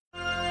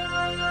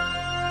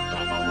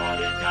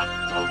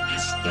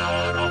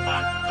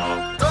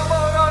Domo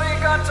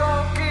arigato,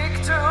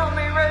 geek to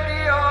me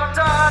radio,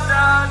 da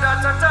da da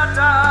da da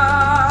da.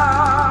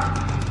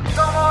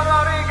 Domo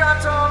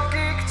arigato,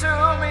 geek to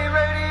me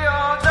radio,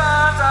 da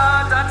da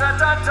da da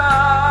da da.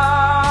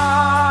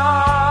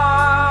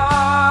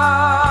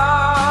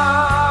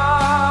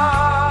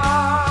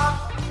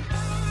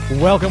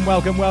 Welcome,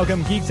 welcome,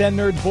 welcome, geeks and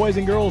nerds, boys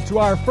and girls, to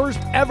our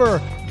first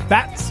ever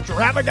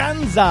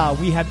Batstravaganza.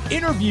 We have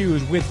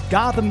interviews with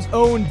Gotham's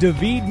own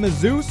David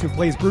Mazouz, who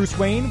plays Bruce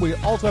Wayne. We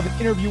also have an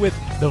interview with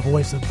the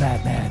voice of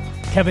Batman,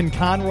 Kevin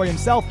Conroy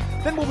himself.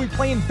 Then we'll be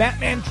playing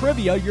Batman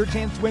Trivia, your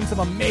chance to win some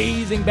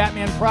amazing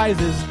Batman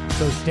prizes,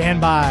 so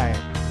stand by.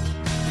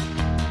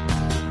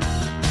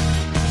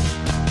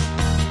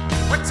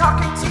 We're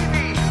talking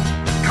TV,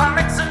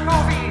 comics and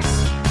movies,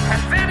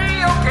 and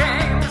video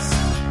games.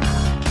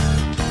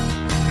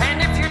 And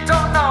if you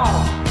don't know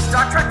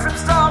Star Trek from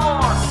Star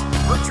Wars,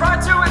 we'll try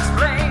to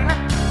explain.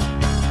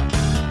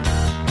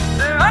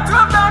 There are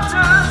 12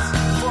 doctors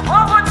for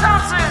Hogwarts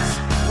houses,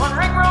 one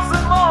ring rules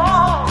them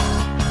all.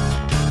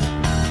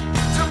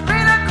 To be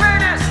the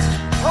greatest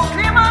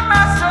Pokemon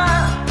master,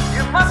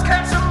 you must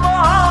catch them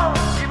all.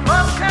 You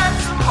must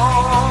catch them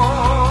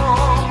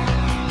all.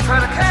 Try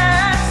to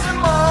catch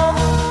them all.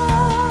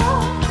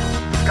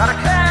 Gotta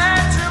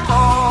catch them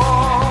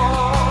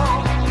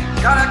all.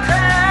 Gotta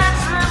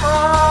catch them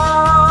all.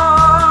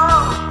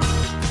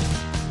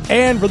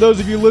 And for those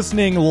of you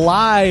listening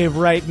live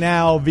right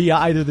now via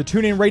either the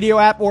TuneIn Radio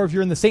app or if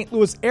you're in the St.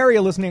 Louis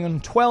area listening on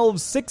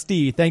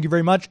 1260, thank you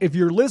very much. If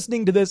you're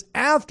listening to this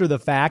after the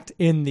fact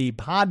in the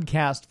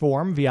podcast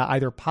form via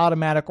either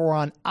Podomatic or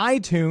on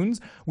iTunes,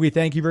 we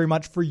thank you very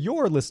much for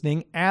your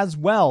listening as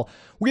well.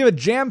 We have a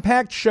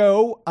jam-packed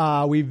show.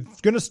 We're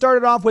going to start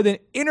it off with an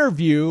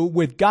interview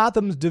with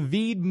Gotham's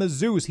David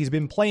Mazouz. He's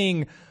been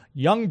playing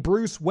young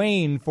Bruce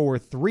Wayne for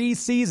 3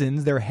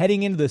 seasons. They're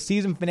heading into the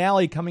season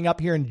finale coming up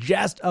here in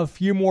just a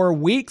few more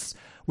weeks.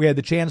 We had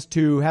the chance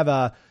to have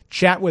a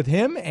chat with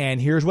him,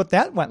 and here's what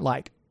that went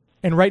like.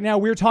 And right now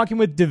we're talking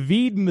with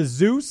David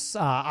Mazouz,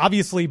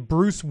 obviously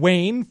Bruce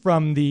Wayne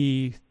from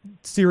the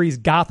series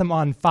Gotham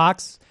on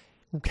Fox,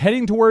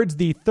 heading towards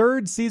the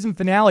 3rd season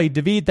finale.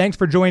 David, thanks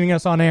for joining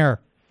us on air.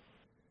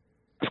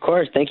 Of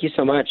course. Thank you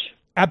so much.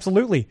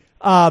 Absolutely.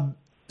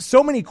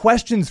 So many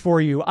questions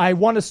for you. I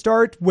want to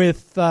start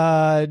with,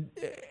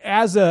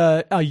 as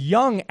a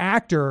young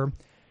actor,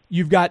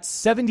 you've got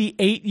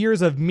 78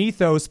 years of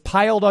mythos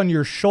piled on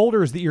your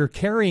shoulders that you're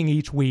carrying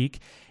each week,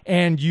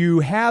 and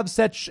you have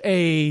such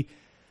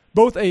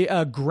both a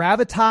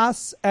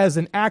gravitas as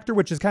an actor,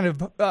 which is kind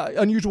of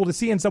unusual to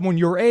see in someone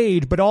your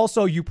age, but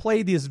also you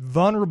play this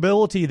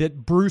vulnerability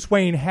that Bruce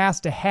Wayne has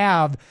to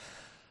have.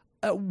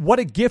 What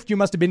a gift you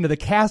must have been to the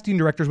casting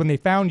directors when they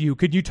found you.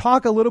 Could you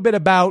talk a little bit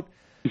about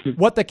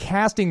what the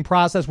casting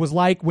process was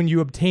like when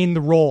you obtained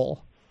the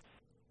role?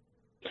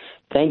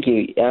 Thank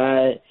you.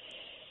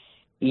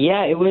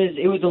 Yeah, it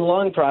was a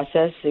long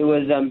process. It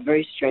was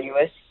very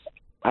strenuous.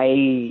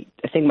 I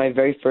think my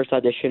very first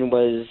audition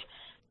was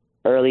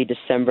early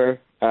December,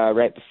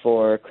 right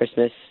before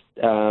Christmas,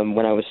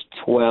 when I was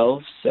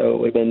 12. So it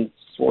would have been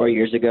 4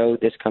 years ago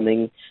this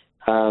coming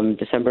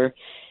December.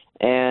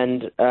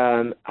 And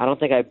I don't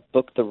think I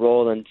booked the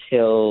role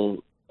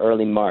until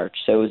early March.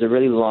 So it was a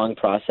really long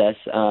process.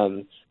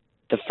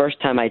 The first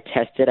time I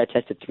tested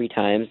 3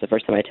 times. The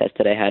first time I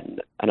tested, I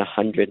had an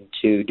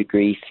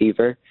 102-degree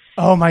fever.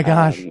 Oh my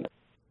gosh!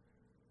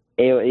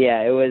 It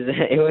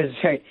was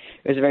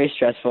very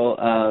stressful.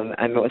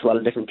 I met with a lot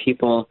of different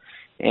people,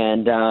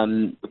 and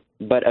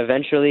but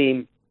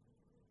eventually,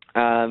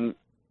 I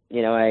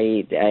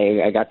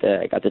got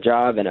the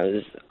job, and I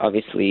was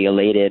obviously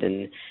elated,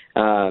 and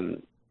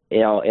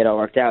it all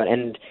worked out.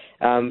 And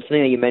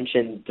something that you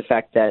mentioned, the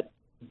fact that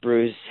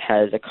Bruce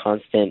has a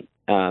constant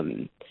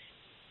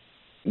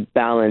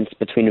balance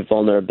between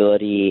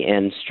vulnerability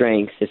and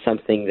strength is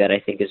something that I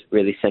think is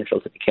really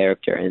central to the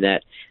character, and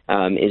that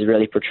is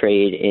really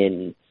portrayed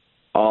in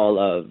all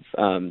of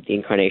the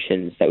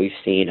incarnations that we've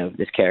seen of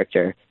this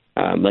character.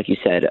 Like you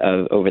said,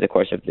 over the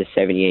course of the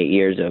 78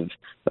 years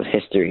of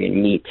history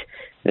and meat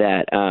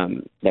that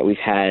we've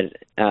had,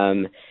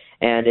 and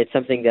it's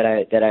something that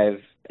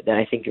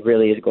I think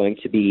really is going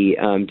to be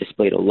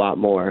displayed a lot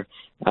more,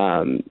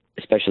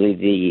 especially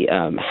the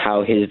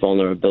how his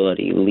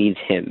vulnerability leads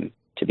him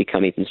to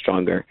become even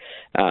stronger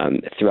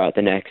throughout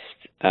the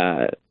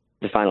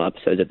final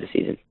episodes of the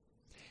season.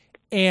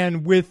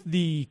 And with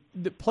the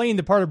playing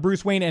the part of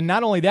Bruce Wayne, and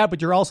not only that,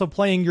 but you're also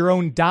playing your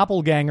own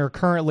doppelganger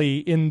currently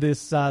in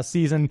this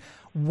season.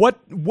 What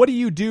do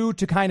you do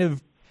to kind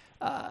of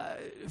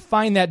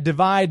find that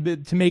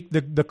divide to make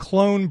the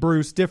clone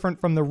Bruce different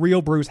from the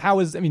real Bruce?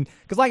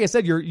 Because like I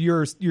said,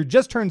 you're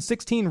just turned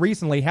 16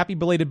 recently. Happy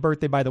belated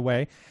birthday, by the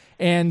way.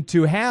 And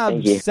to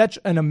have such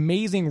an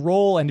amazing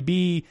role and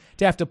to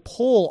have to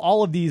pull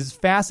all of these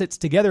facets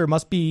together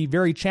must be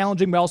very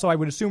challenging, but also I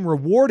would assume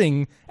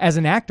rewarding as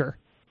an actor.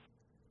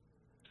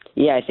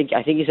 Yeah, I think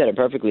you said it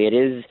perfectly. It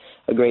is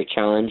a great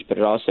challenge, but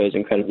it also is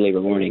incredibly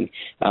rewarding.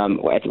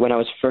 When I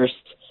was first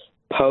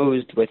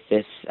posed with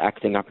this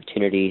acting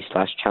opportunity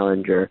 /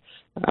 challenge, or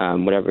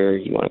whatever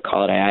you want to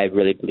call it. I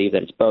really believe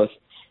that it's both.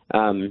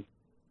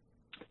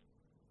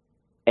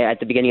 At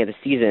the beginning of the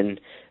season,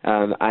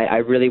 I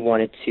really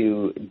wanted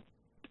to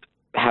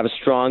have a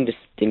strong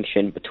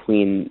distinction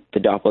between the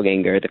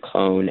doppelganger, the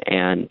clone,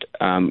 and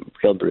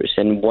real Bruce.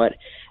 And what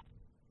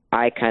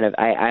I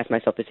asked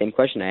myself the same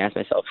question. I asked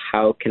myself,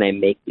 how can I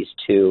make these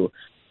two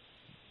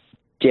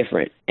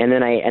different? And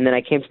then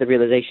I came to the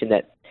realization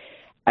that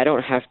I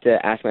don't have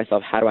to ask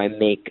myself, how do I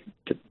make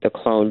the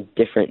clone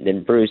different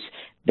than Bruce?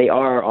 They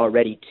are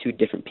already two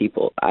different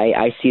people.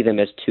 I see them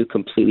as two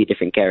completely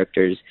different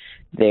characters.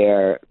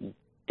 Their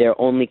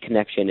only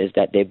connection is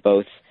that they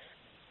both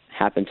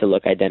happen to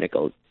look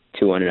identical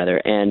to one another,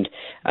 and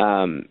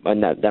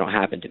that don't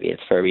happen to be.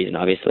 It's for a reason,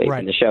 obviously, right,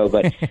 in the show.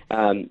 But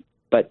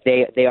but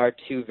they are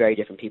two very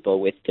different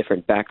people with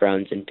different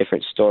backgrounds and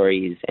different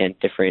stories and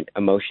different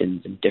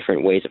emotions and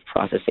different ways of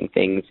processing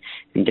things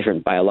and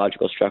different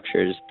biological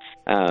structures.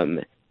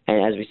 And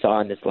as we saw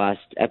in this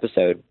last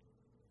episode,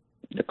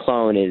 the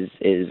clone is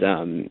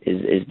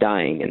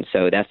dying, and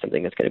so that's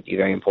something that's going to be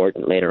very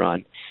important later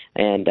on.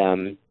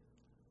 And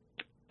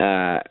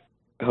I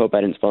hope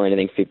I didn't spoil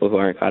anything for people who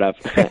aren't caught up.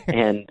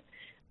 And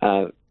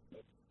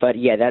but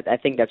yeah, I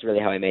think that's really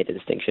how I made the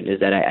distinction, is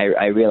that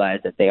I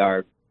realized that they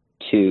are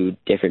two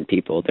different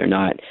people. They're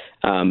not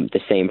the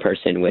same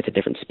person with a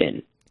different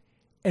spin.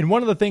 And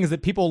one of the things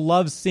that people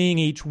love seeing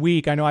each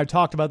week, I know I've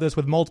talked about this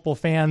with multiple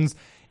fans,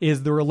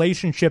 is the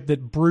relationship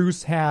that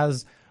Bruce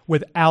has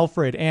with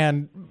Alfred.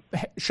 And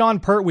Sean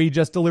Pertwee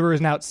just delivers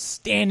an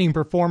outstanding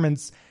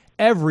performance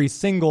every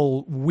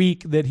single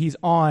week that he's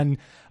on.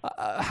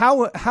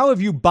 How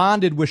have you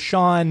bonded with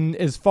Sean,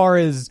 as far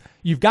as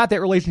you've got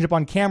that relationship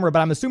on camera, but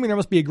I'm assuming there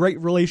must be a great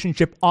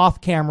relationship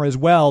off camera as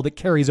well that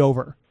carries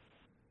over?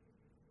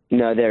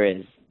 No, there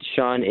is.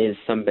 Sean is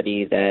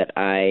somebody that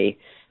I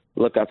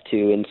look up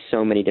to in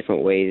so many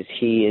different ways.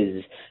 He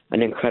is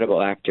an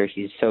incredible actor.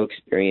 He's so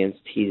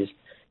experienced. He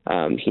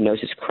knows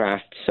his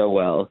craft so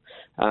well.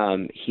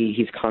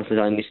 He's constantly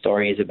telling me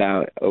stories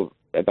about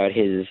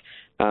his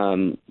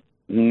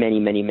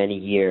many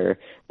year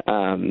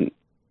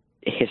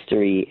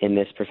history in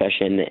this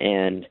profession,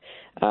 and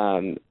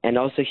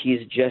also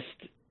he's just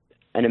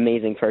an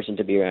amazing person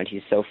to be around.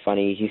 He's so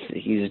funny.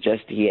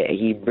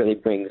 He really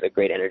brings a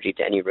great energy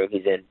to any room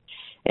he's in,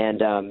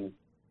 and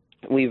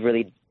we've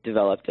really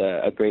developed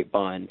a great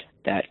bond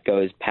that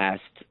goes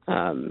past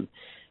a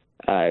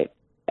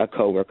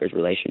co-worker's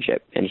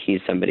relationship, and he's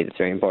somebody that's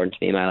very important to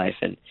me in my life.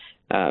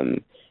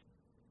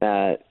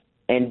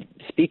 And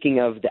speaking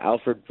of the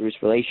Alfred Bruce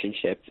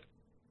relationship,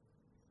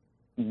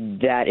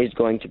 that is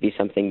going to be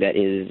something that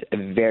is a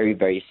very,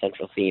 very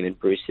central theme in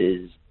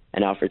Bruce's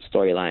and Alfred's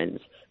storylines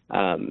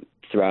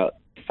throughout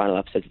the final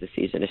episodes of the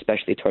season,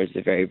 especially towards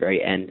the very,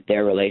 very end.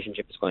 Their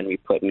relationship is going to be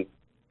put in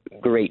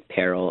great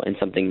peril, and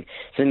something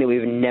that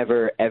we've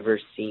never, ever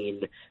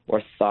seen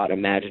or thought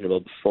imaginable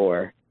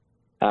before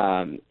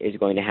is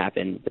going to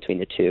happen between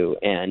the two.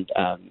 And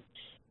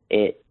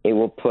it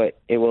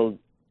will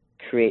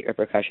create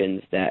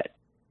repercussions that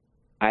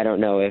I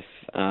don't know if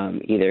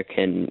either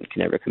can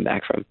ever come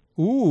back from.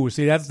 Ooh,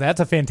 see, that's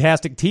a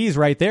fantastic tease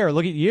right there.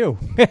 Look at you.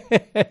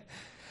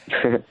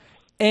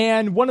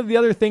 And one of the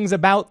other things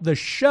about the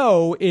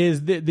show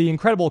is the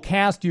incredible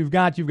cast you've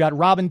got. You've got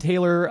Robin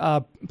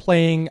Taylor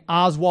playing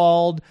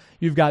Oswald.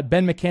 You've got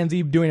Ben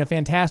McKenzie doing a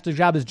fantastic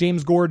job as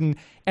James Gordon.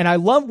 And I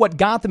love what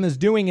Gotham is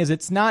doing. Is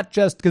it's not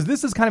just because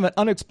this is kind of an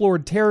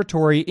unexplored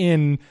territory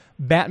in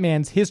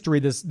Batman's history,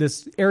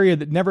 this area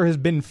that never has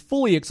been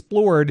fully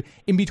explored,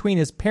 in between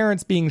his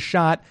parents being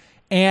shot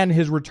and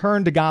his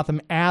return to Gotham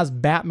as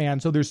Batman.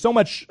 So there's so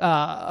much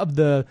of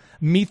the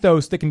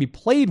mythos that can be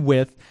played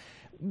with.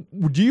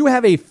 Do you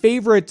have a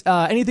favorite,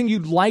 anything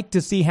you'd like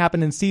to see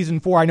happen in season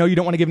 4? I know you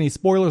don't want to give any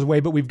spoilers away,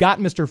 but we've got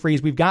Mr.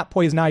 Freeze, we've got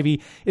Poison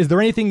Ivy. Is there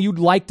anything you'd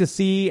like to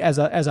see as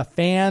a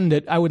fan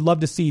that I would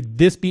love to see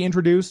this be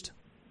introduced?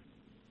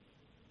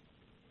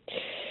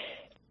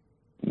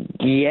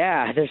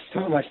 Yeah, there's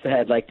so much that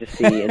I'd like to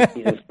see in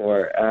season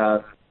 4.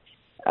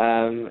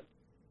 I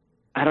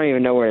don't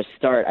even know where to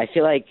start. I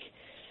feel like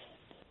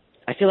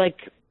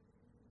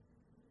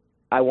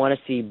I want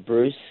to see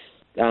Bruce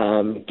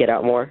get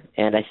out more,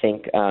 and I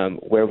think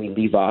where we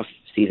leave off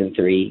season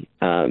 3,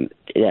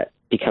 that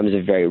becomes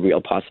a very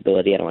real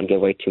possibility. I don't want to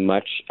give away too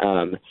much,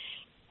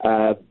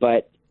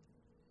 but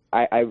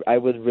I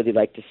would really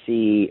like to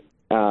see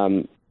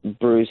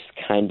Bruce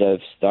kind of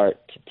start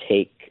to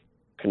take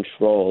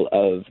control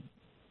of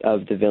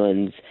the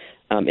villains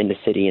in the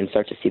city and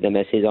start to see them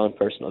as his own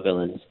personal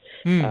villains,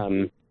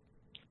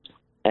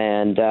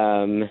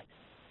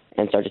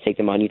 and start to take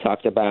them on. You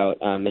talked about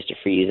Mr.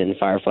 Freeze and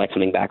Firefly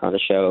coming back on the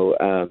show.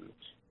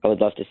 I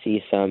would love to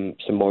see some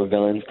more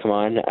villains come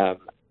on.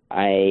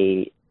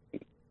 I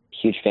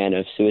huge fan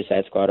of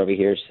Suicide Squad over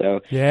here, so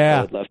yeah.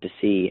 I would love to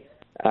see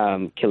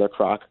Killer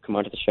Croc come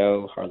onto the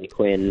show, Harley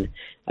Quinn,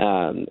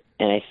 and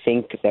I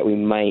think that we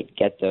might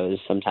get those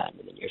sometime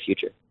in the near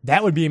future.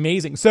 That would be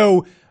amazing.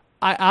 So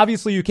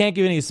obviously you can't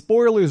give any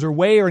spoilers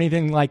away or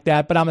anything like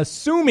that, but I'm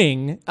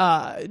assuming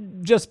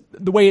just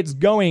the way it's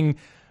going,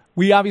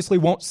 we obviously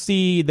won't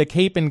see the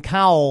cape and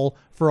cowl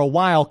for a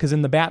while, because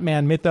in the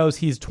Batman mythos,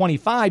 he's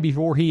 25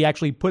 before he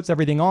actually puts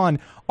everything on.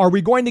 Are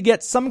we going to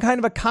get some kind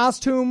of a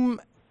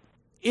costume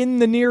in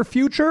the near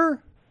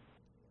future?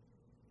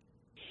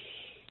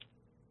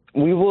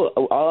 We will.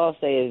 All I'll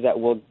say is that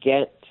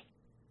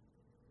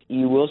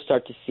you will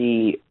start to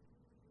see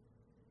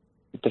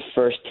the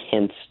first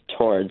hints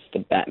towards the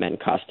Batman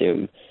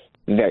costume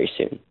very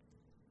soon.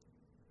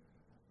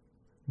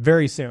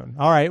 Very soon.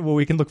 All right. Well,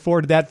 we can look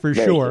forward to that for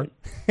sure.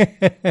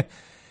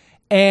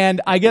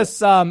 And I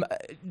guess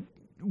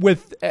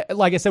with,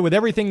 like I said, with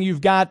everything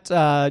you've got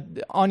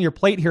on your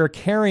plate here,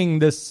 carrying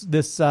this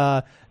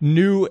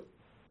new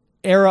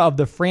era of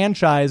the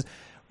franchise,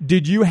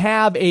 did you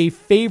have a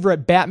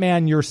favorite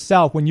Batman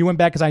yourself when you went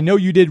back? Because I know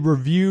you did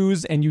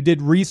reviews and you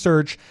did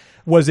research.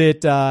 Was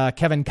it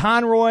Kevin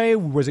Conroy?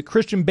 Was it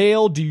Christian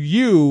Bale? Do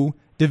you,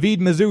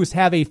 David Mazouz,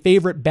 have a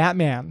favorite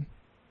Batman?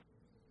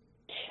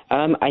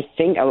 I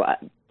think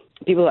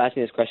people ask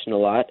me this question a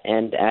lot,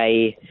 and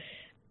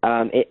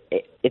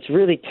it's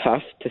really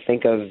tough to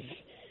think of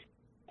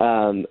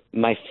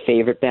my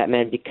favorite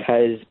Batman,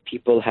 because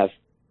people have,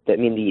 the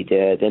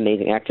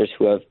amazing actors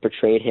who have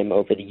portrayed him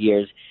over the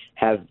years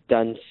have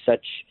done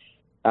such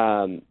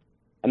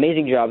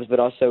amazing jobs, but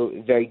also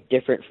very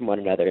different from one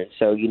another. And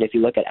so, if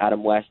you look at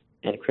Adam West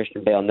and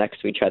Christian Bale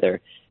next to each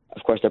other,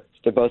 of course,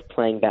 they're both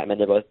playing Batman,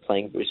 they're both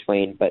playing Bruce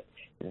Wayne, but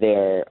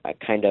their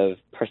kind of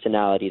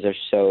personalities are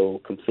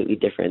so completely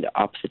different,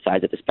 opposite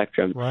sides of the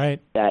spectrum, right,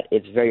 that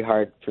it's very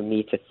hard for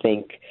me to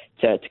think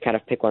to kind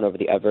of pick one over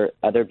the other,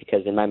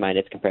 because in my mind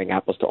it's comparing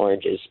apples to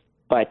oranges.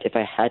 But if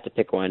I had to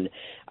pick one,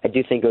 I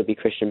do think it would be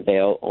Christian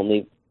Bale,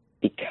 only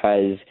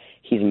because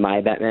he's my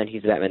Batman.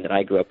 He's the Batman that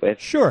I grew up with.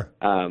 Sure.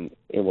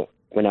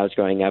 When I was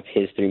growing up,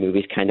 his 3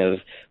 movies kind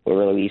of were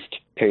released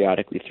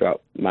periodically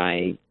throughout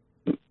my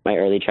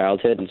early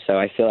childhood, and so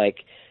I feel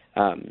like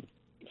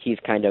he's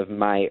kind of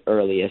my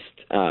earliest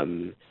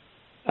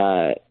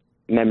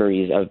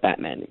memories of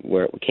Batman,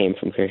 where it came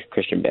from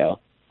Christian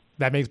Bale.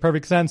 That makes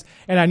perfect sense.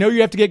 And I know you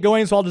have to get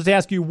going, so I'll just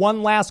ask you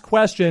one last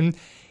question.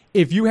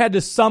 If you had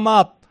to sum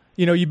up,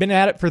 you've been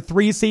at it for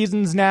 3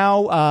 seasons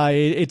now.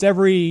 It's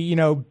every,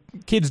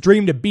 kid's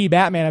dream to be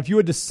Batman. If you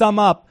had to sum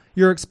up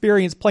your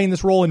experience playing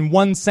this role in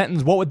one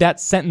sentence, what would that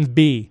sentence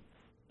be?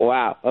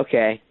 Wow.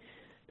 Okay.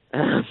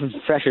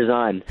 Pressure's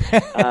on.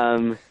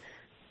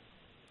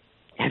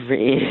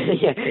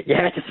 Every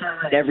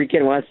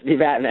kid wants to be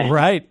Batman.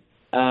 Right.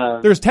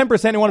 There's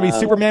 10% who want to be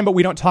Superman, but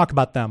we don't talk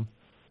about them.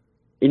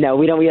 We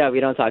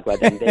don't talk about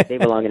them. They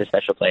belong in a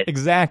special place.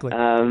 Exactly.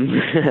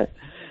 If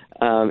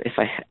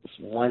I had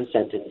one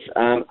sentence,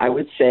 I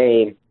would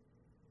say,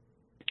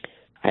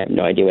 I have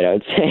no idea what I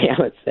would say.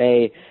 I would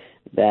say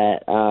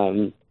that,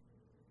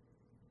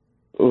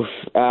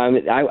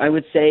 I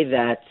would say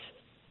that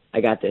I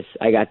got this.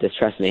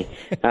 Trust me.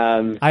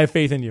 I have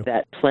faith in you.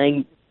 That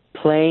playing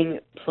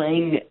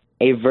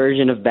a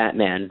version of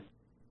Batman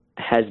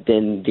has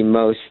been the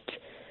most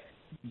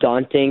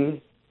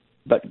daunting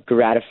but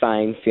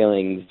gratifying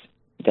feelings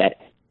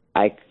that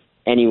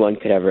anyone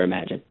could ever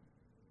imagine.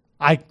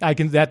 I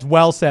can. That's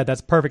well said.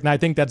 That's perfect. And I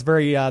think that's a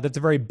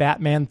very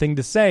Batman thing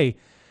to say.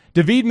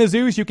 David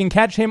Mazouz, you can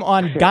catch him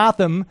on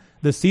Gotham.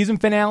 The season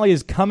finale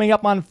is coming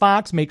up on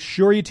Fox. Make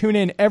sure you tune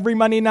in every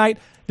Monday night.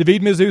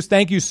 David Mazouz,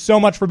 thank you so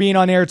much for being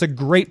on air. It's a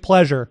great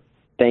pleasure.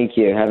 Thank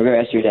you. Have a great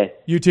rest of your day.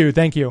 You too.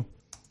 Thank you.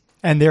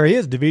 And there he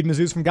is, David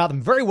Mazouz from Gotham.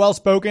 Very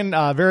well-spoken,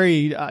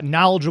 very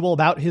knowledgeable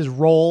about his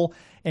role.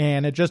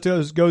 And it just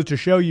goes to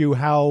show you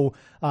how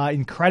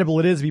incredible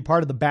it is to be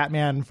part of the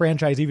Batman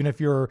franchise, even if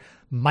you're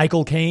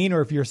Michael Caine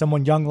or if you're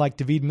someone young like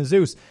David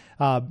Mazouz.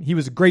 He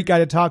was a great guy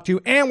to talk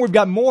to. And we've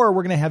got more.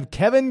 We're going to have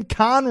Kevin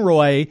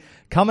Conroy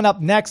coming up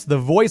next, the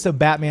voice of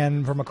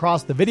Batman from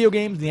across the video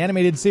games, the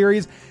animated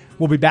series.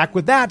 We'll be back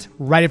with that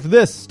right after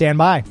this. Stand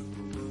by.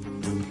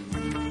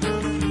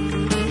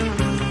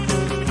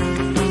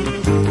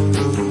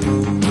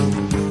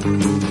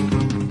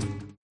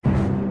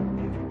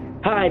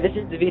 Hi, this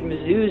is David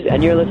Mazouz,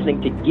 and you're listening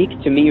to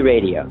Geek to Me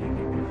Radio.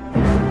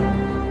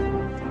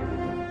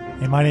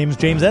 And my name is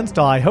James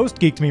Enstall. I host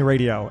Geek to Me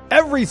Radio.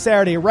 Every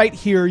Saturday right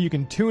here, you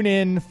can tune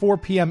in 4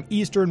 p.m.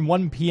 Eastern,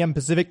 1 p.m.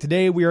 Pacific.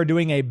 Today, we are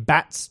doing a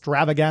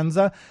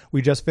Bat-stravaganza.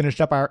 We just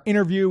finished up our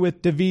interview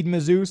with David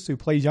Mazouz, who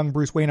plays young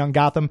Bruce Wayne on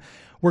Gotham.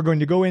 We're going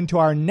to go into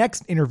our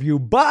next interview,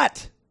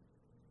 but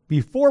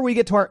before we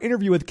get to our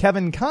interview with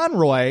Kevin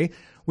Conroy,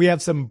 we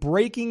have some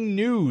breaking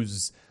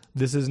news.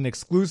 This is an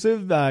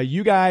exclusive.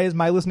 You guys,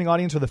 my listening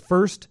audience, are the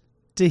first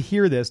to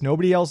hear this.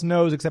 Nobody else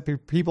knows except for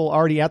people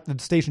already at the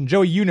station.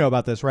 Joey, you know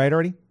about this, right,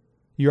 already?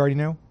 You already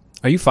know?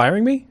 Are you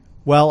firing me?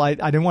 Well, I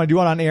didn't want to do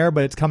it on air,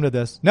 but it's come to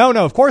this. No,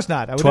 of course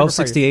not.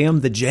 1260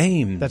 AM, the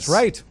James. That's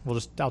right.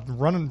 I'll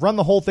run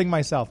the whole thing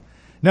myself.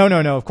 No,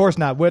 of course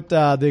not. What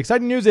the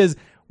exciting news is,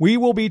 we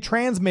will be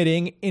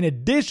transmitting, in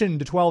addition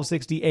to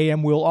 1260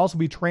 AM, we'll also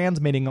be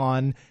transmitting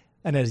on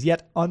and as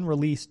yet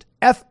unreleased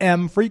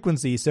FM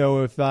frequency.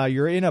 So if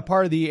you're in a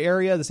part of the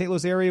area, the St.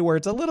 Louis area, where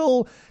it's a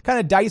little kind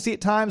of dicey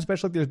at times,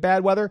 especially if there's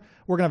bad weather,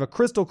 we're going to have a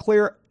crystal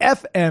clear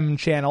FM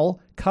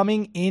channel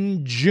coming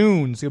in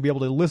June. So you'll be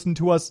able to listen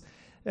to us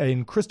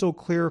in crystal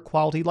clear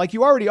quality like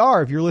you already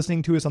are if you're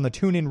listening to us on the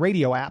TuneIn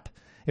Radio app.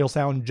 It'll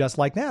sound just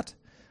like that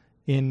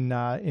in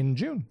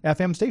June,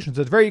 FM stations.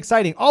 So it's very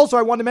exciting. Also,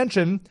 I want to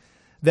mention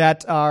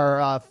that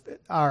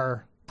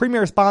our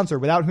premier sponsor,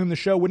 without whom the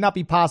show would not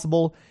be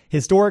possible,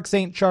 Historic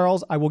St.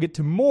 Charles. I will get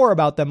to more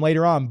about them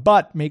later on,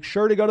 but make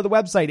sure to go to the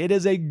website. It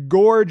is a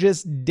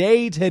gorgeous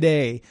day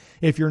today.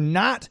 If you're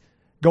not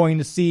going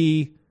to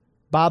see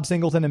Bob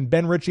Singleton and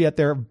Ben Ritchie at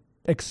their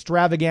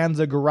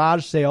extravaganza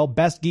garage sale,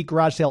 best geek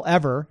garage sale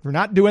ever, if you're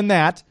not doing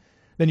that,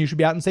 then you should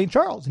be out in St.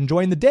 Charles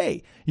enjoying the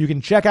day. You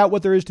can check out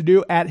what there is to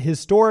do at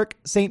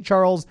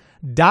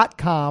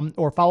historicstcharles.com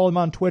or follow them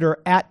on Twitter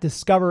at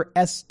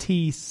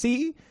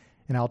DiscoverSTC.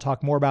 And I'll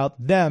talk more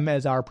about them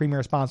as our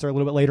premier sponsor a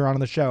little bit later on in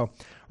the show.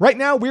 Right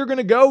now, we're going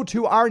to go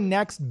to our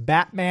next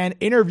Batman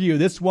interview.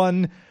 This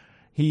one,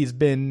 he's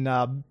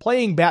been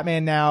playing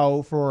Batman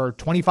now for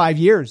 25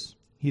 years.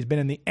 He's been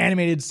in the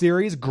animated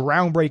series,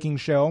 groundbreaking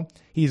show.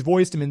 He's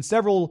voiced him in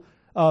several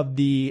of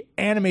the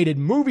animated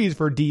movies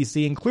for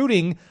DC,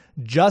 including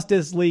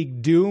Justice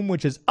League Doom,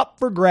 which is up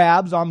for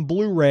grabs on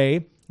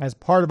Blu-ray as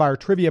part of our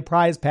trivia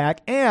prize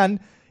pack, and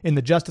in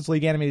the Justice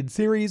League animated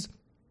series,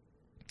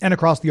 and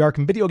across the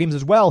Arkham video games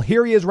as well.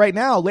 Here he is right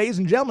now, ladies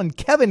and gentlemen,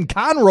 Kevin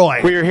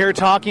Conroy. We are here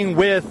talking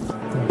with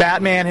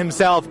Batman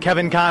himself,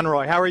 Kevin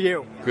Conroy. How are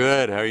you?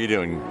 Good. How are you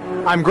doing?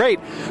 I'm great.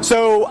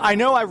 So I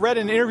know I've read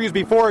in interviews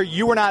before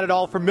you were not at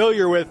all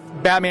familiar with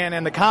Batman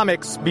and the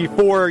comics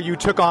before you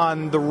took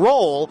on the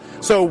role.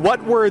 So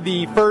what were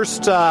the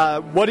first,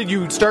 what did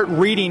you start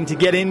reading to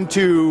get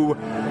into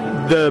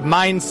the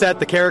mindset,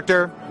 the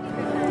character?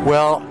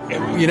 Well,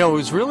 you know, it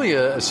was really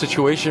a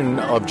situation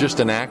of just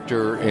an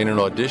actor in an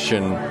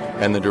audition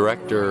and the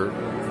director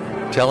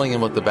telling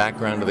him what the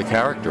background of the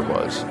character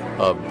was.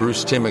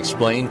 Bruce Timm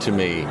explained to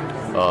me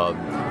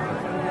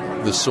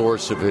the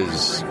source of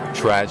his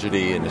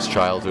tragedy in his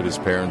childhood, his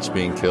parents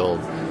being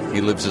killed.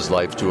 He lives his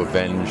life to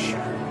avenge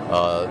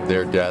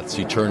their deaths.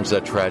 He turns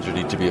that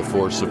tragedy to be a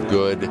force of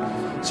good.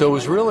 So it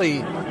was really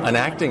an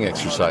acting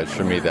exercise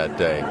for me that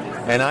day.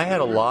 And I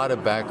had a lot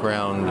of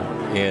background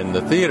in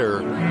the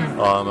theater.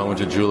 I went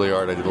to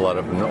Juilliard. I did a lot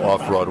of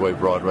off-Broadway,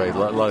 Broadway, a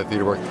lot of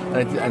theater work.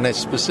 And I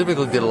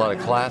specifically did a lot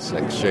of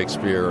classics,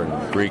 Shakespeare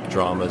and Greek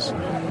dramas.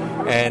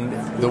 And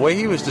the way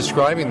he was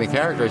describing the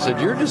character, I said,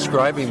 you're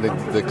describing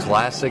the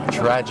classic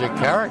tragic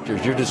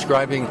characters. You're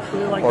describing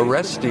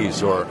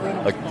Orestes or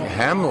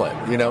Hamlet,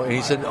 you know. And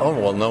he said, oh,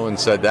 well, no one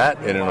said that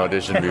in an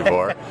audition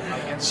before.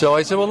 So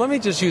I said, well, let me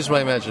just use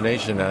my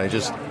imagination. And I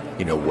just,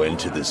 went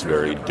to this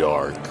very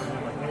dark,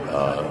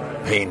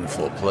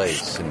 painful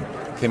place and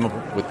came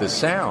up with this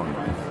sound.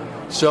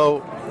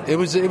 So it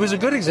was a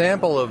good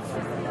example of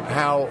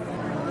how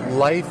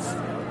life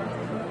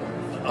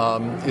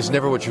is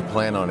never what you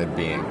plan on it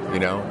being,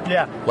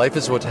 Yeah. Life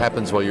is what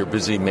happens while you're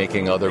busy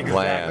making other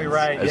plans,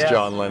 right, as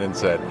John Lennon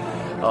said.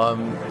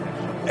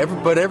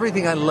 But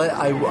everything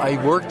I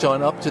worked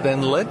on up to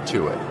then led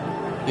to it.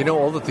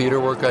 All the theater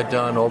work I'd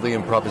done, all the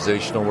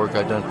improvisational work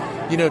I'd done,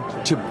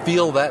 to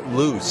feel that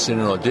loose in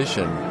an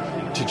audition,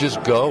 to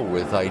just go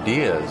with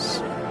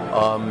ideas.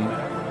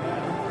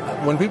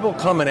 When people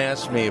come and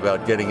ask me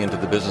about getting into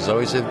the business, I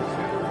always say,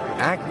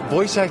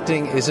 voice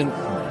acting isn't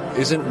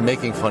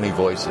making funny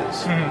voices.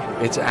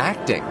 Mm-hmm. It's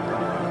acting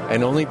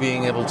and only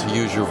being able to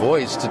use your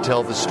voice to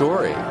tell the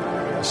story.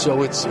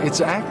 So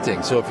it's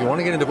acting. So if you want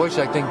to get into voice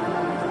acting,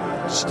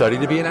 study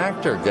to be an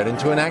actor, get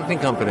into an acting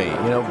company,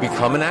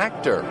 become an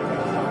actor.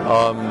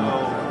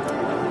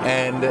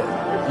 And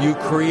you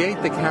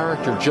create the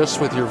character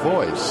just with your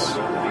voice.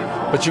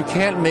 But you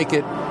can't make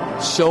it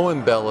so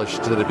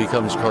embellished that it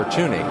becomes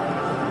cartoony.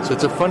 So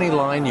it's a funny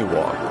line you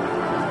walk.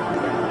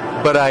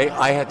 But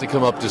I had to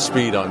come up to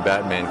speed on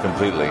Batman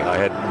completely.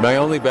 My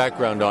only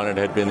background on it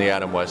had been the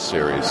Adam West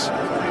series.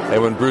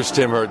 And when Bruce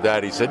Timm heard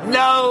that, he said,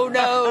 no,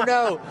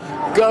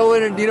 go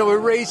in and,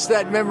 erase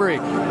that memory.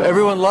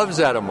 Everyone loves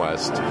Adam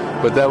West.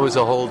 But that was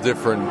a whole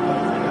different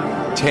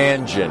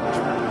tangent.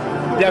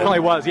 Definitely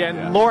was, yeah.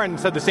 And Lauren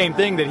said the same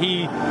thing, that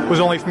he was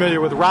only familiar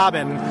with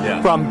Robin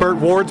from Burt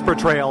Ward's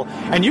portrayal.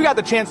 And you got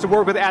the chance to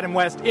work with Adam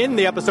West in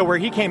the episode where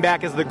he came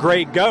back as the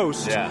Grey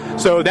Ghost. Yeah.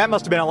 So that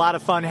must have been a lot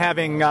of fun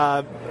having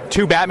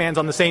two Batmans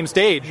on the same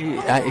stage.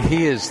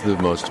 He is the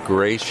most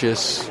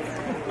gracious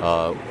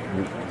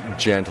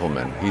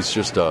gentleman. He's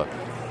just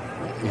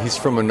he's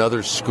from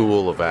another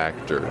school of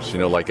actors,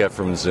 like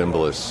Ephraim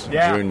Zimbalist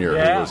Jr.,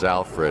 who was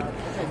Alfred.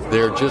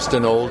 They're just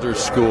an older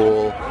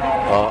school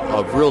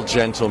of real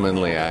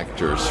gentlemanly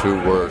actors who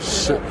were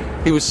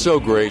he was so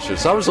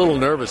gracious. I was a little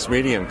nervous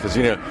meeting him because,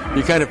 you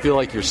kind of feel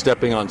like you're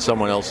stepping on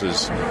someone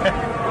else's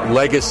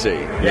legacy,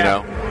 you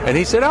know. And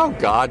he said, oh,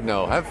 God,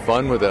 no, have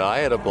fun with it. I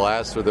had a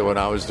blast with it when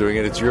I was doing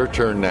it. It's your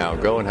turn now.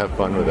 Go and have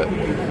fun with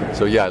it.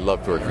 So, yeah, I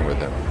loved working with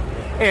him.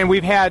 And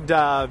we've had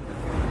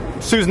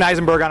Susan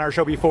Eisenberg on our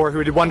show before,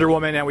 who did Wonder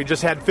Woman, and we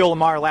just had Phil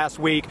Lamar last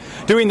week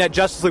doing that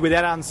Justice League with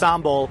that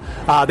ensemble.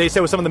 They said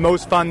it was some of the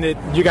most fun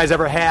that you guys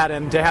ever had,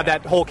 and to have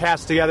that whole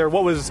cast together.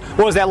 What was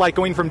that like,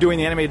 going from doing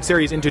the animated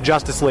series into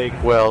Justice League?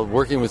 Well,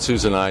 working with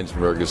Susan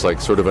Eisenberg is like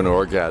sort of an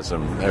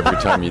orgasm every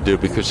time you do,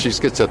 because she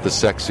gets at the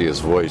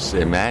sexiest voice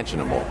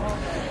imaginable.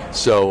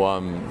 So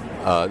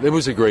it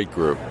was a great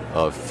group.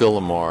 Phil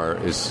Lamar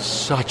is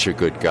such a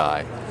good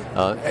guy.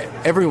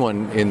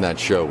 Everyone in that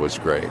show was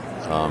great.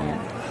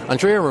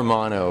 Andrea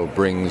Romano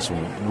brings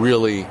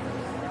really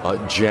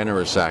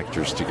generous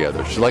actors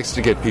together. She likes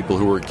to get people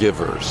who are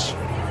givers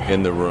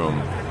in the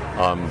room,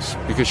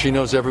 because she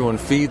knows everyone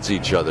feeds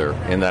each other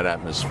in that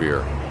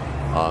atmosphere.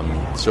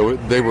 So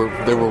they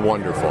were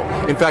wonderful.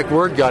 In fact,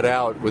 word got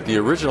out with the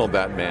original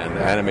Batman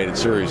animated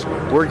series.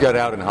 Word got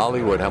out in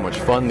Hollywood how much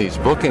fun these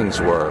bookings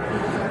were,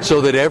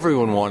 so that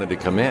everyone wanted to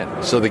come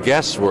in. So the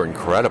guests were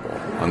incredible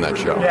on that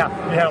show. Yeah,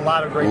 we had a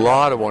lot of great. A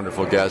lot of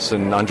wonderful guests,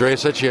 and Andrea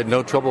said she had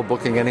no trouble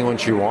booking anyone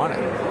she wanted.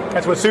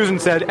 That's what Susan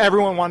said.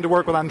 Everyone wanted to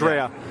work with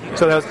Andrea.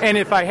 So that was, and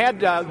if I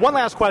had one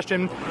last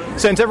question,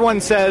 since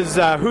everyone says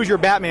who's your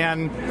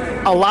Batman,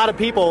 a lot of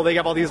people, they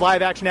have all these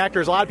live action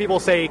actors. A lot of people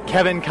say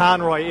Kevin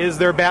Conroy is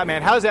their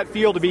Batman. How does that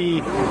feel to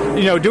be,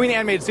 doing the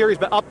animated series,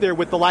 but up there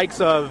with the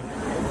likes of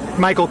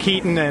Michael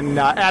Keaton and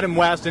Adam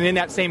West, and in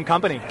that same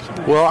company?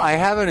 Well, I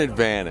have an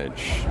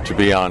advantage, to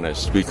be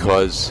honest,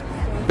 because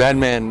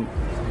Batman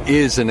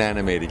is an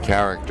animated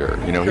character.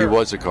 Sure. He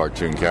was a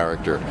cartoon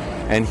character,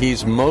 and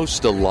he's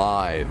most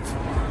alive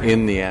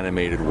in the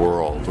animated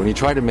world. When you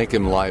try to make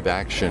him live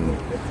action,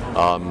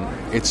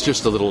 it's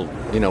just a little,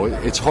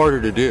 it's harder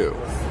to do.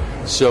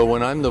 So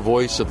when I'm the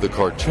voice of the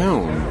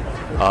cartoon,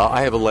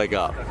 I have a leg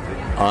up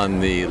on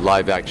the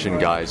live action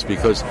guys,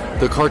 because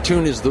the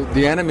cartoon is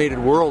the animated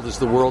world is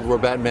the world where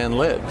Batman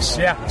lives.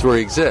 Yeah. It's where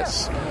he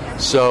exists.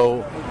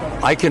 So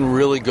I can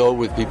really go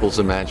with people's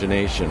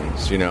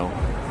imaginations,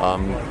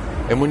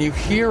 and when you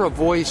hear a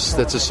voice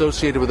that's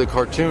associated with a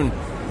cartoon,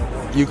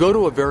 you go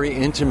to a very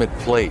intimate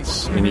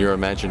place in your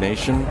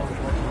imagination,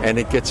 and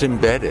it gets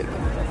embedded.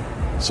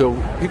 So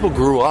people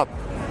grew up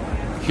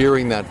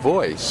hearing that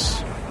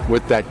voice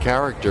with that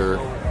character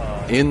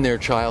in their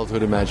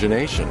childhood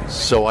imaginations.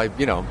 So I,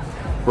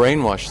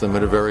 brainwashed them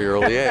at a very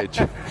early age.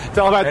 It's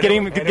all about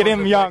getting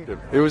them young.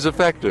 It was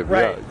effective.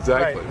 Right. Yeah,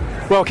 exactly.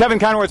 Right. Well, Kevin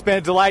Conroy, it's been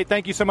a delight.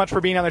 Thank you so much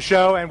for being on the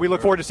show, and we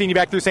look forward to seeing you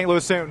back through St.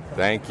 Louis soon.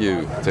 Thank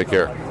you. Take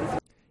care.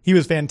 He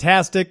was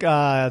fantastic.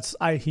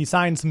 He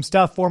signed some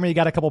stuff for me.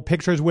 Got a couple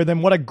pictures with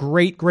him. What a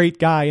great, great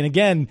guy. And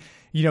again,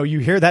 you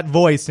hear that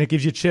voice and it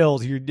gives you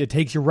chills. It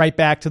takes you right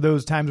back to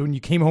those times when you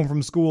came home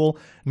from school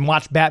and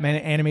watched Batman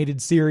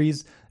animated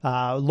series.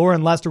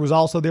 Lauren Lester was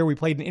also there. We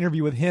played an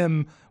interview with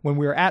him when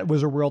we were at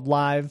Wizard World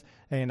Live,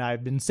 and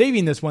I've been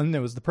saving this one. It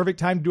was the perfect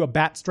time to do a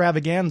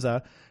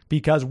Batstravaganza,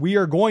 because we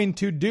are going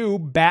to do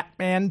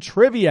Batman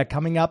trivia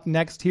coming up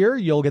next here.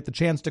 You'll get the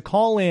chance to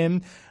call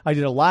in. I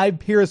did a live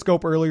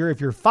Periscope earlier.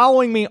 If you're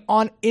following me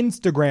on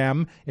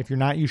Instagram, if you're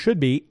not, you should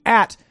be,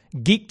 at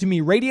Geek to Me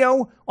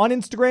Radio on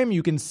Instagram,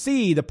 you can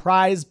see the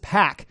prize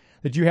pack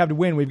that you have to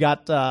win. We've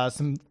got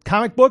some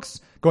comic books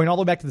going all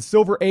the way back to the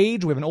Silver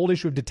Age. We have an old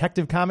issue of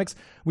Detective Comics.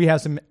 We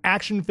have some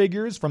action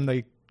figures from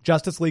the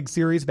Justice League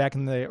series back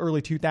in the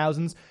early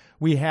 2000s.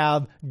 We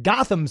have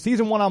Gotham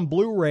Season 1 on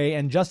Blu-ray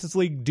and Justice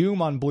League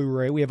Doom on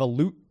Blu-ray. We have a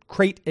Loot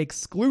Crate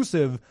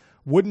exclusive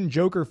wooden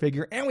Joker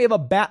figure. And we have a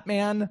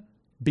Batman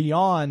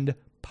Beyond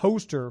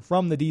poster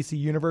from the DC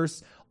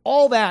Universe.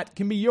 All that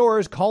can be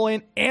yours. Call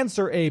in,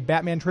 answer a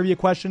Batman trivia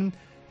question,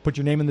 put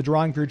your name in the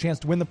drawing for your chance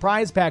to win the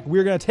prize pack.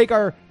 We're going to take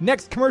our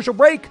next commercial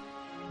break.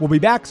 We'll be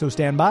back, so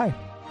stand by.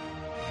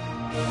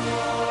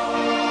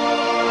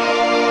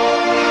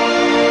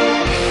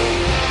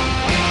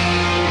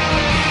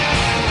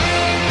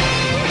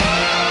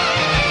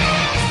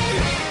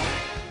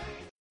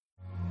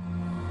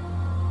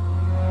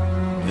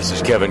 This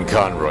is Kevin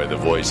Conroy, the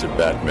voice of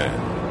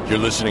Batman. You're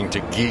listening to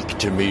Geek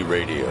to Me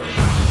Radio.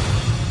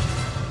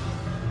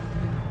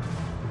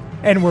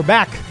 And we're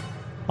back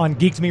on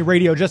Geek to Me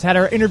Radio. Just had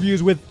our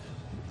interviews with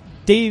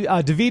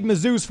David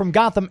Mazouz from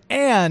Gotham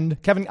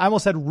and Kevin, I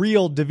almost said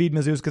real David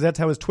Mazouz because that's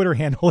how his Twitter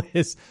handle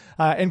is,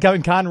 and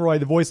Kevin Conroy,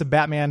 the voice of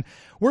Batman.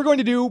 We're going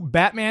to do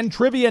Batman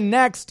trivia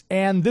next,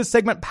 and this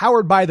segment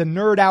powered by the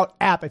Nerd Out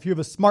app. If you have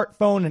a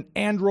smartphone, an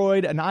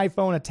Android, an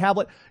iPhone, a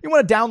tablet, you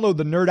want to download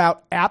the Nerd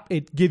Out app.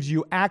 It gives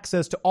you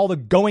access to all the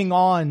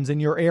going-ons in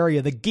your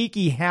area, the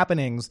geeky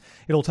happenings.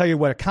 It'll tell you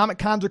what Comic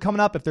Cons are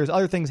coming up. If there's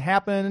other things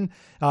happening,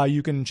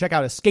 you can check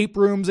out escape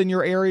rooms in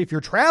your area. If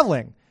you're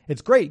traveling,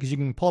 it's great because you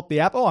can pull up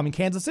the app. Oh, I'm in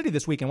Kansas City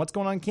this weekend. What's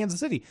going on in Kansas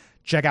City?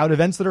 Check out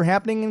events that are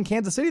happening in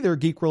Kansas City that are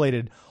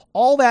geek-related.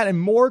 All that and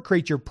more.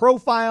 Create your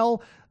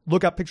profile.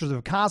 Look up pictures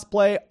of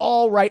cosplay.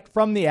 All right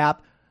from the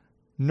app.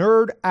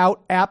 Nerd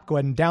Out app. Go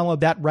ahead and download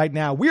that right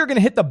now. We are going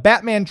to hit the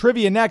Batman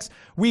trivia next.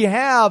 We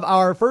have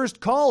our first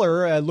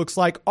caller, looks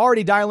like,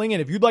 already dialing in.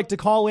 If you'd like to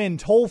call in,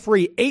 toll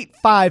free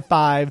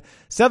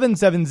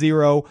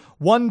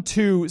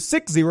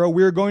 855-770-1260.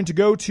 We're going to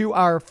go to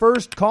our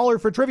first caller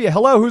for trivia.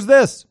 Hello, who's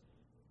this?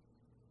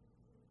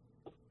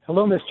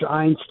 Hello, Mr.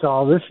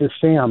 Einstall. This is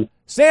Sam.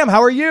 Sam,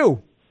 how are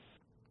you?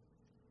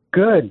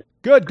 Good.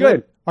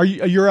 Good. Are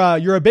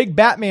you're a big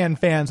Batman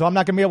fan, so I'm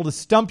not going to be able to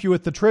stump you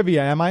with the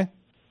trivia, am I?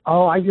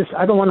 Oh, I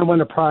don't want to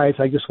win a prize.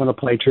 I just want to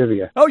play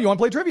trivia. Oh, you want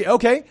to play trivia?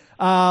 Okay.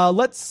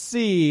 Let's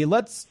see.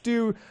 Let's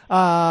do.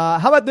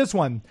 How about this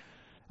one?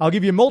 I'll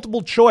give you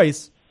multiple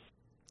choice.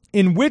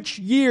 In which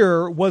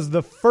year was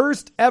the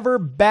first ever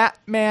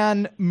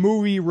Batman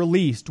movie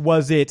released?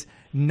 Was it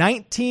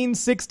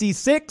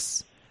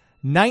 1966,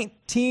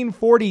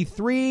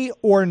 1943,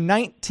 or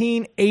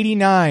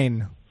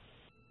 1989?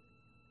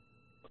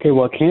 Okay,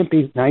 well, it can't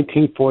be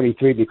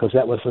 1943 because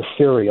that was a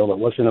serial. It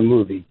wasn't a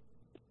movie.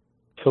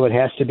 So it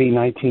has to be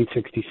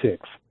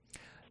 1966.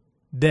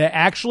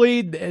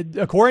 Actually,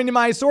 according to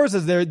my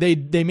sources,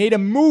 they made a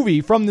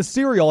movie from the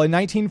serial in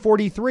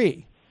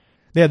 1943.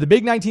 They had the big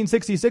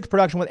 1966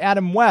 production with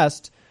Adam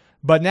West,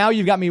 but now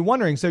you've got me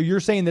wondering. So you're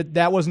saying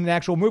that wasn't an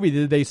actual movie?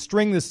 Did they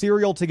string the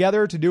serial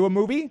together to do a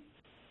movie?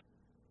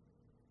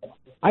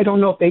 I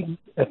don't know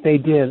if they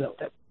did.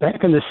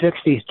 Back in the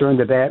 60s during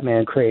the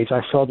Batman craze,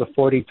 I saw the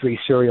 43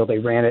 serial. They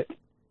ran it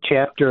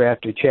chapter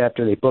after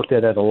chapter. They booked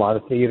it at a lot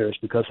of theaters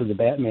because of the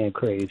Batman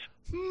craze.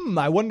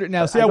 I wonder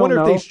now. See, I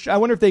wonder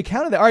if they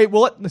counted that. All right.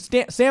 Well,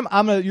 Sam,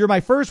 you're my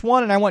first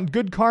one, and I want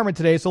good karma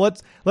today. So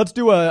let's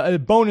do a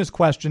bonus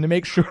question to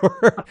make sure,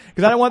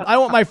 because I don't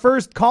want my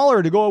first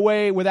caller to go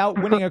away without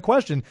winning a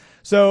question.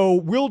 So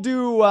we'll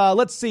do.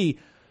 Let's see.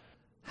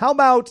 How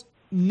about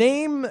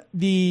name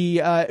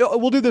the?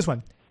 We'll do this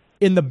one.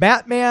 In the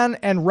Batman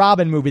and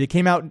Robin movie that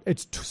came out,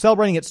 it's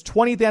celebrating its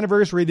 20th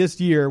anniversary this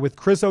year with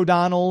Chris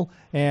O'Donnell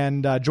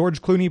and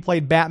George Clooney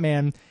played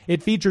Batman.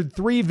 It featured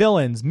 3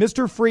 villains,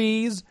 Mr.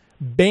 Freeze,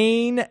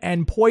 Bane,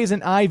 and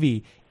Poison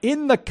Ivy.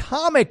 In the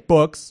comic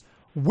books,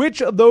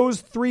 which of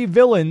those 3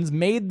 villains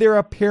made their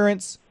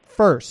appearance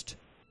first?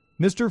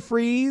 Mr.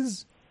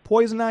 Freeze,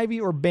 Poison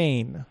Ivy, or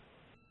Bane?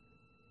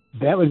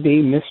 That would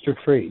be Mr.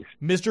 Freeze.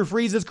 Mr.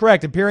 Freeze is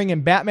correct, appearing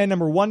in Batman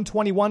number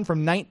 121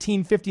 from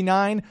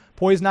 1959.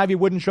 Poison Ivy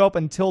wouldn't show up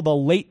until the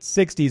late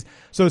 60s.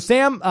 So,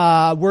 Sam,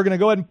 we're going to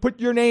go ahead and put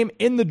your name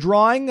in the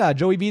drawing.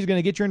 Joey V is going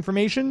to get your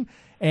information.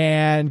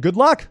 And good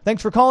luck.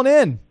 Thanks for calling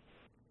in.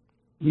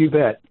 You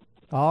bet.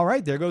 All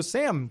right, there goes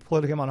Sam.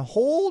 Put him on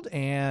hold,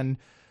 and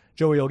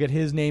Joey will get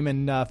his name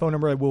and phone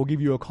number. We'll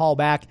give you a call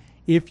back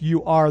if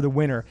you are the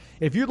winner.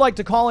 If you'd like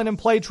to call in and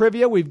play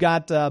trivia, we've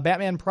got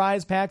Batman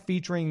prize pack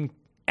featuring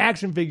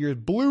action figures,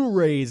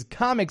 Blu-rays,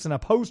 comics, and a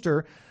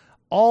poster,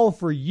 all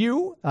for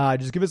you.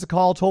 Just give us a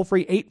call,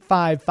 toll-free,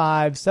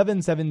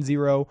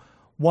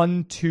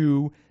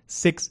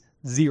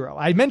 855-770-1260.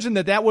 I mentioned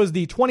that was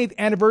the 20th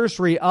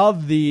anniversary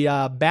of the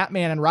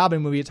Batman and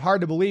Robin movie. It's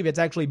hard to believe it's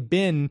actually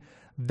been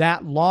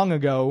that long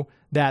ago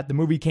that the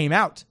movie came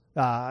out.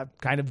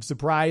 Kind of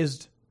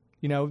surprised.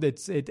 You know,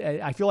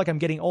 I feel like I'm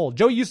getting old.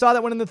 Joey, you saw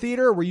that one in the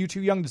theater, or were you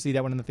too young to see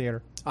that one in the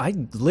theater? I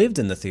lived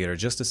in the theater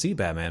just to see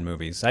Batman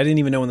movies. I didn't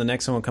even know when the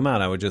next one would come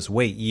out. I would just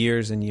wait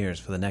years and years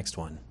for the next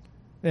one.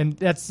 And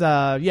that's,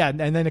 and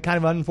then it kind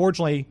of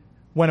unfortunately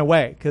went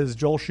away because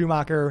Joel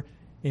Schumacher,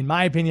 in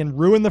my opinion,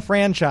 ruined the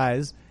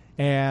franchise,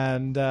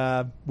 and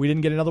we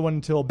didn't get another one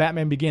until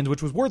Batman Begins,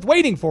 which was worth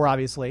waiting for,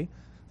 obviously,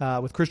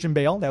 with Christian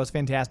Bale. That was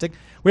fantastic.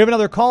 We have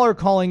another caller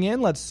calling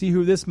in. Let's see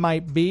who this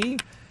might be.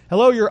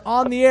 Hello, you're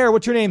on the air.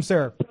 What's your name,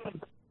 sir?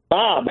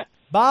 Bob.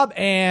 Bob,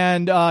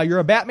 and you're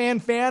a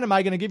Batman fan. Am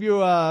I going to give you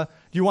do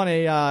you want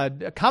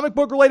a comic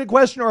book related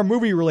question or a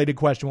movie related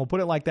question? We'll put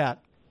it like that.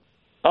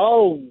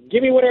 Oh,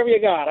 give me whatever you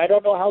got. I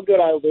don't know how good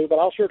I'll do, but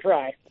I'll sure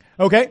try.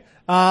 Okay.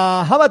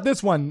 How about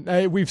this one?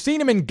 We've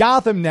seen him in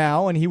Gotham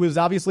now, and he was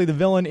obviously the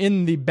villain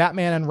in the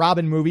Batman and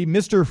Robin movie,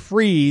 Mr.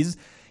 Freeze.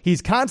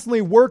 He's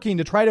constantly working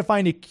to try to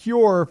find a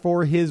cure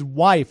for his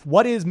wife.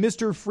 What is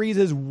Mr.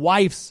 Freeze's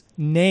wife's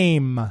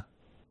name?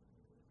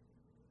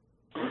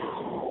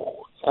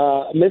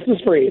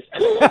 Mrs. Freeze.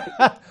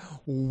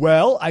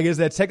 Well, I guess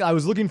that's I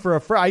was looking for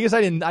I guess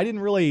I didn't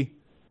really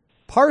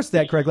parse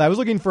that correctly. I was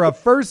looking for a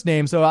first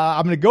name, so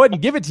I'm going to go ahead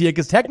and give it to you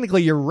because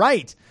technically you're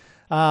right.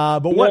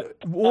 But what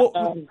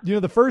you know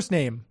the first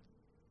name?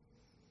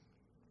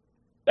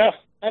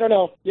 I don't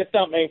know. You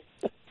stumped me.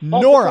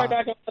 Nora.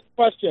 Back on the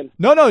question.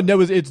 No,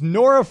 it's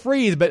Nora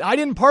Freeze, but I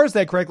didn't parse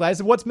that correctly. I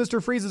said, what's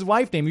Mr. Freeze's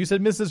wife's name? You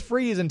said Mrs.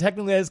 Freeze, and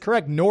technically that is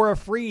correct. Nora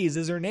Freeze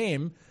is her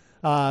name.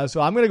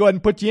 So I'm going to go ahead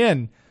and put you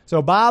in. So,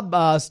 Bob,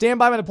 stand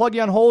by. I'm going to plug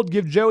you on hold,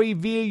 give Joey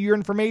V your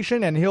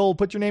information, and he'll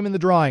put your name in the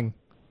drawing.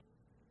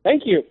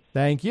 Thank you.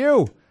 Thank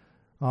you.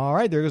 All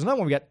right, there goes another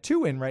one. We got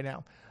 2 in right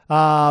now.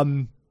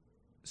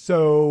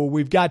 So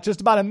we've got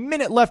just about a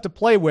minute left to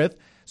play with.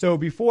 So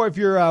before, if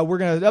you're, we're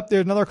going to,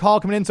 there's another call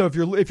coming in. So if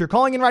you're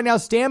calling in right now,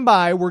 stand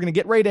by. We're going to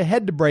get ready to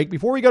head to break.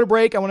 Before we go to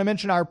break, I want to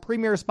mention our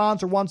premier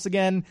sponsor once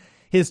again,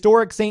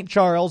 Historic St.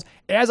 Charles.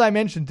 As I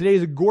mentioned, today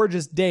is a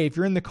gorgeous day. If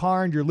you're in the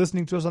car and you're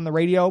listening to us on the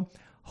radio,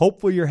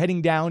 hopefully you're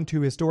heading down to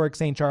Historic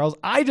St. Charles.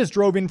 I just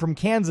drove in from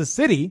Kansas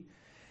City,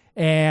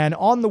 and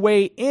on the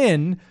way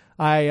in,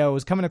 I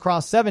was coming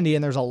across 70,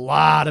 and there's a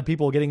lot of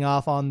people getting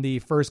off on the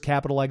First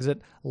Capitol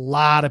exit, a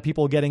lot of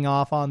people getting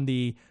off on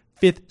the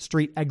 5th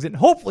Street exit. And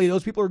hopefully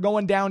those people are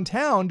going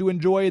downtown to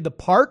enjoy the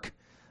park.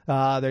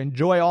 They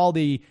enjoy all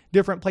the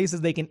different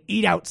places they can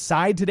eat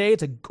outside today.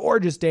 It's a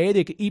gorgeous day.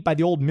 They can eat by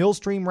the old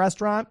Millstream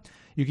restaurant.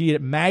 You can eat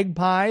at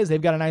Magpies.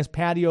 They've got a nice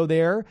patio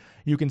there.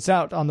 You can sit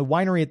out on the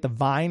winery at the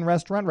Vine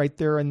restaurant right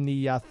there in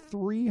the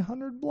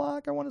 300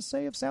 block, I want to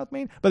say, of South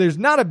Main. But there's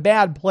not a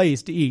bad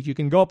place to eat. You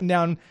can go up and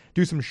down,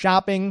 do some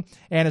shopping.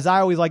 And as I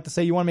always like to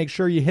say, you want to make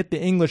sure you hit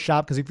the English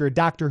shop, because if you're a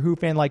Doctor Who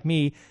fan like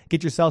me,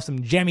 get yourself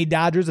some Jammy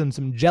Dodgers and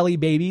some Jelly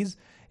Babies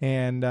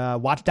and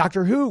watch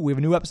Doctor Who. We have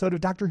a new episode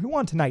of Doctor Who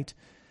on tonight.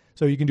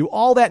 So you can do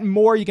all that and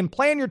more. You can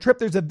plan your trip.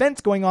 There's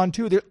events going on,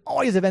 too. There's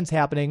always events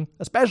happening,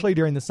 especially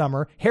during the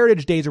summer.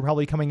 Heritage Days are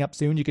probably coming up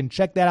soon. You can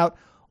check that out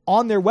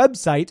on their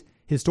website,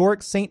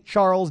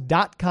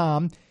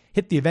 historicstcharles.com.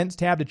 Hit the events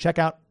tab to check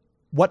out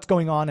what's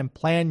going on and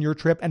plan your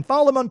trip. And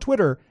follow them on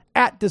Twitter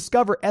at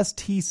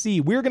DiscoverSTC.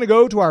 We're going to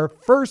go to our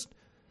first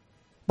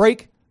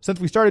break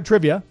since we started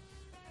trivia.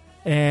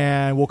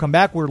 And we'll come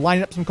back. We're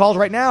lining up some calls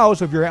right now.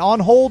 So if you're on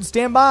hold,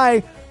 stand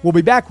by. We'll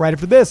be back right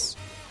after this.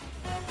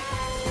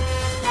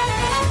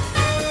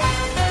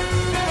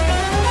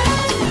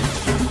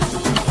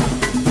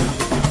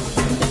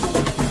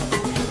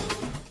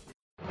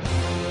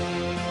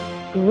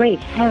 Great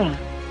hair.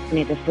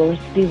 May the force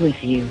be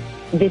with you.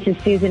 This is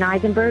Susan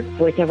Eisenberg,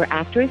 voiceover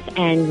actress,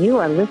 and you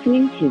are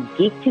listening to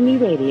Geek to Me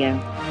Radio.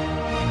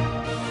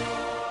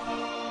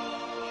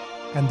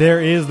 And there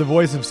is the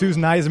voice of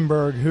Susan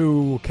Eisenberg,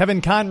 who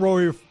Kevin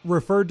Conroy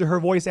referred to her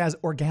voice as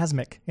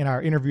orgasmic in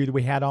our interview that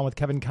we had on with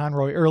Kevin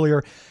Conroy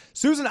earlier.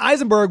 Susan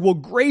Eisenberg will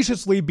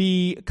graciously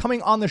be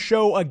coming on the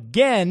show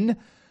again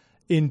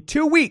in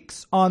 2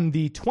 weeks on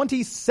the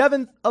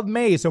 27th of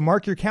May. So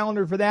mark your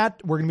calendar for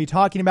that. We're going to be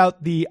talking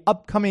about the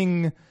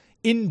upcoming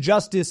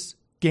Injustice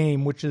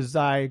game, which is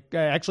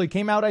actually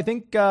came out, I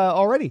think,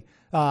 already.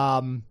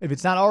 If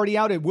it's not already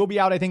out, it will be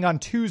out, I think, on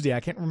Tuesday. I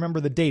can't remember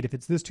the date, if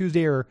it's this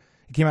Tuesday or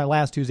it came out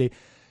last Tuesday.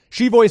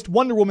 She voiced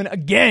Wonder Woman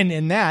again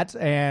in that,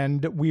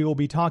 and we will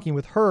be talking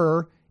with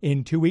her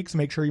in 2 weeks. So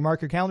make sure you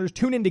mark your calendars.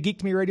 Tune in to Geek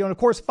to Me Radio. And, of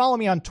course, follow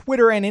me on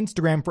Twitter and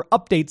Instagram for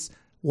updates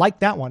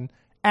like that one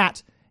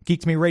at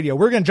Geek to Me Radio.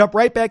 We're going to jump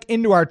right back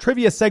into our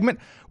trivia segment.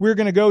 We're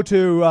going to go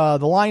to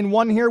the line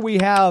one here. We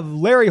have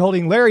Larry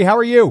holding. Larry, how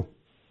are you?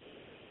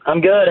 I'm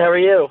good. How are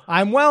you?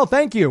 I'm well,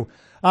 thank you.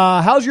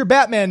 How's your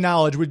Batman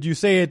knowledge? Would you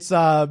say it's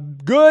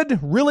good,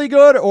 really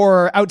good,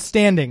 or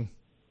outstanding?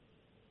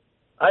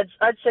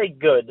 I'd say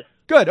good.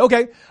 Good,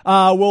 okay.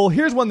 Well,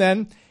 here's one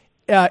then.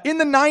 In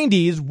the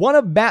 90s, one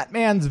of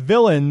Batman's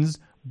villains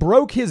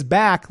broke his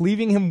back,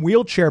 leaving him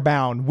wheelchair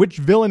bound. Which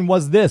villain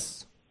was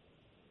this?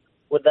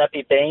 Would that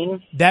be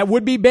Bane? That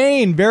would be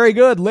Bane. Very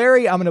good.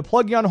 Larry, I'm going to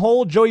plug you on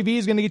hold. Joey V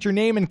is going to get your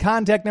name and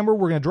contact number.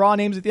 We're going to draw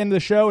names at the end of the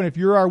show, and if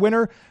you're our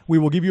winner, we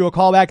will give you a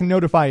call back and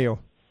notify you.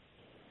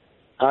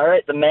 All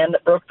right, the man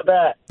that broke the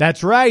bat.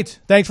 That's right.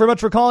 Thanks very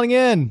much for calling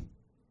in.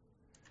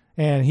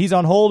 And he's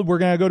on hold. We're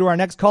going to go to our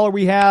next caller.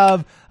 We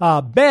have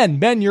Ben.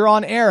 Ben, you're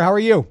on air. How are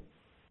you?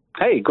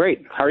 Hey,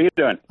 great. How are you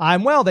doing?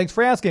 I'm well. Thanks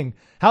for asking.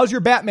 How's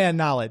your Batman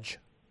knowledge?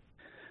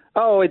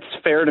 Oh, it's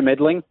fair to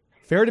middling.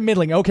 Fair to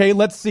middling. Okay,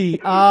 let's see.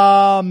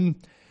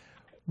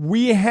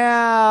 We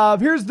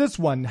have, here's this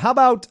one. How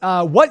about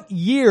what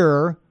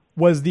year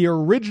was the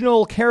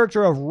original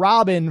character of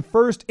Robin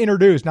first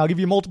introduced? And I'll give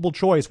you multiple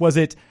choice. Was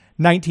it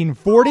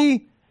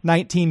 1940,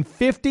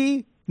 1950,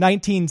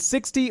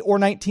 1960, or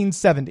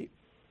 1970?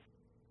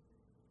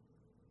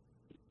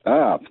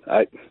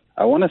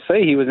 I want to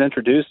say he was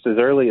introduced as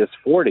early as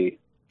 40.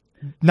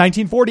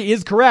 1940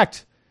 is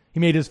correct. He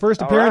made his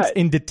first appearance right.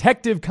 in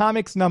Detective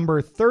Comics number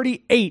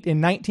 38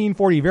 in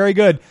 1940. Very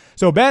good.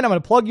 So, Ben, I'm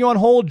going to plug you on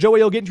hold.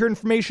 Joey will get your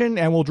information,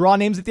 and we'll draw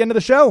names at the end of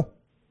the show.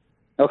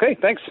 Okay,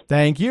 thanks.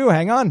 Thank you.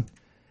 Hang on.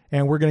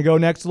 And we're going to go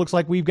next. It looks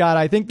like we've got,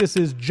 I think this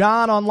is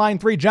John on line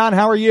 3. John,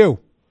 how are you?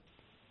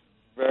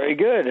 Very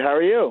good. How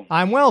are you?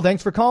 I'm well.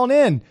 Thanks for calling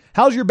in.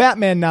 How's your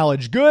Batman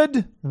knowledge?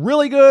 Good,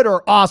 really good,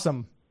 or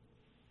awesome?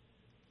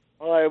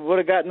 Well, I would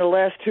have gotten the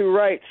last two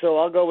right, so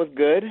I'll go with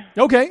good.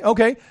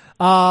 Okay.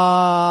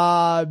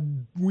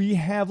 We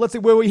have, let's see,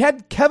 well, we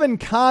had Kevin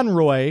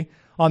Conroy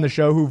on the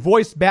show who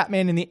voiced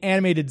Batman in the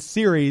animated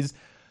series.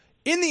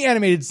 In the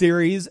animated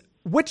series,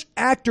 which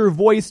actor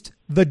voiced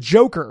the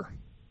Joker?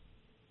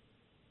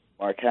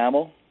 Mark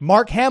Hamill.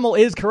 Mark Hamill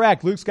is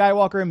correct. Luke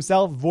Skywalker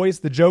himself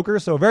voiced the Joker.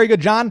 So very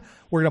good, John.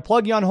 We're going to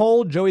plug you on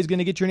hold. Joey's going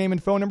to get your name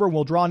and phone number.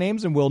 We'll draw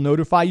names, and we'll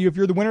notify you if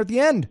you're the winner at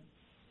the end.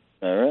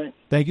 All right.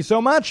 Thank you so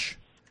much.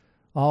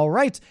 All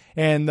right.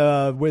 And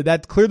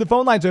that cleared the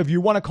phone line. So if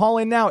you want to call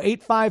in now,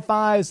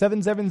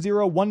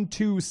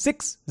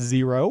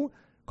 855-770-1260.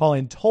 Call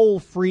in toll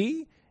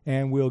free,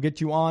 and we'll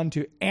get you on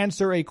to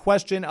answer a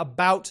question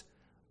about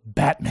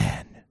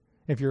Batman.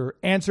 If your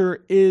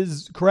answer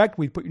is correct,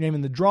 we put your name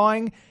in the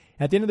drawing.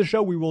 At the end of the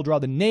show, we will draw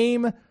the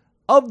name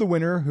of the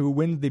winner who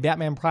wins the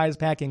Batman prize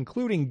pack,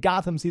 including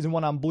Gotham Season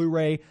 1 on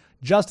Blu-ray,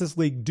 Justice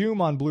League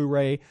Doom on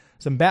Blu-ray,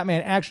 some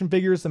Batman action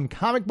figures, some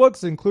comic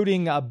books,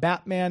 including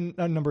Batman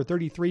number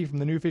 33 from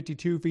the New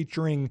 52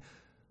 featuring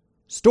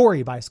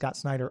story by Scott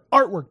Snyder,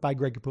 artwork by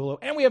Greg Capullo,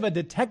 and we have a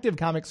Detective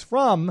Comics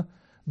from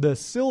the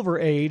Silver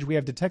Age. We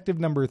have Detective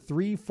number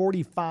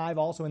 345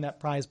 also in that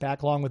prize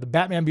pack, along with the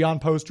Batman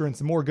Beyond poster and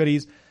some more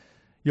goodies.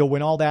 You'll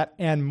win all that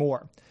and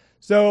more.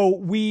 So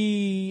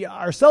we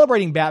are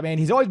celebrating Batman.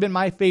 He's always been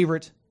my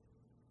favorite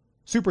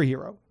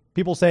superhero.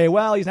 People say,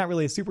 well, he's not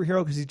really a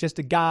superhero because he's just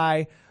a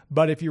guy.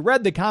 But if you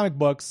read the comic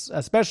books,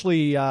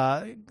 especially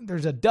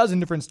there's a dozen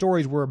different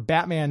stories where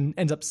Batman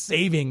ends up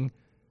saving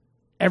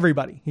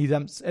everybody. He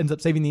ends up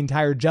saving the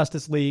entire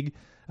Justice League.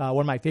 One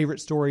of my favorite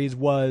stories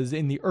was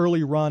in the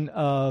early run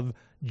of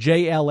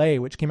JLA,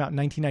 which came out in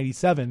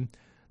 1997.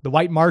 The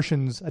White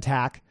Martians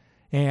attack,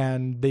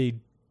 and they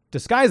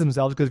disguise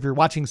themselves, because if you're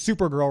watching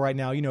Supergirl right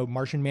now, you know,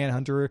 Martian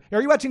Manhunter.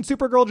 Are you watching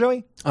Supergirl,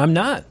 Joey? I'm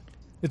not.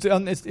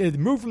 It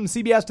moved from the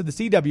CBS to the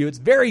CW. It's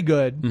very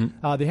good.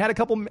 Mm-hmm. They had a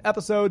couple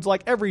episodes,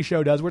 like every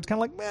show does, where it's kind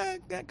of like,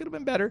 that could have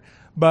been better.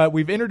 But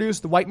we've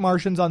introduced the White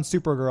Martians on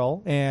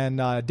Supergirl,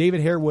 and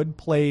David Harewood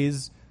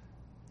plays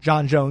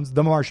John Jones,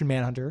 the Martian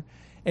Manhunter,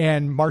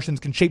 and Martians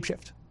can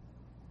shapeshift.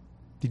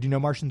 Did you know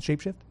Martians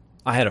shapeshift?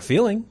 I had a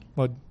feeling.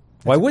 Well,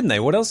 why wouldn't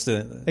they? What else?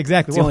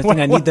 Exactly. It's the only thing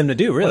I need them to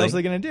do, really. What else are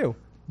they going to do?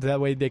 That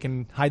way they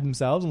can hide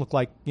themselves and look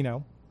like, you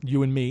know,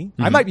 you and me.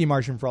 Mm-hmm. I might be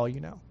Martian for all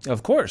you know.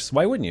 Of course.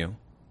 Why wouldn't you?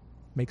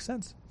 Makes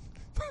sense.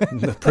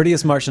 The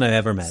prettiest Martian I've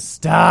ever met.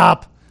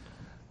 Stop.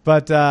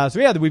 But, so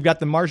yeah, we've got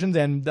the Martians,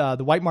 and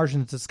the White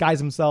Martians disguise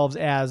themselves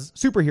as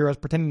superheroes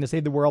pretending to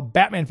save the world.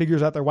 Batman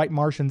figures out they're White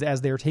Martians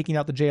as they're taking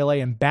out the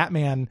JLA, and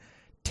Batman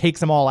takes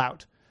them all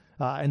out.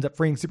 Ends up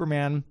freeing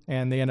Superman,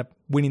 and they end up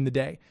winning the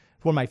day.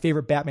 It's one of my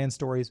favorite Batman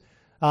stories.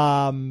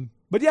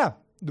 But yeah,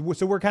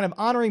 so we're kind of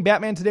honoring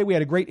Batman today. We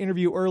had a great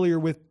interview earlier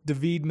with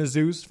David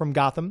Mazouz from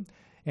Gotham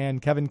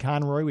and Kevin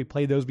Conroy. We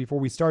played those before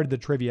we started the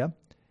trivia.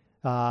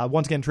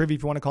 Once again, trivia,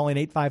 if you want to call in,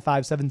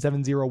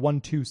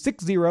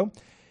 855-770-1260.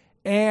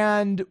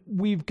 And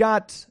we've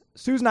got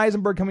Susan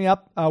Eisenberg coming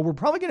up. We're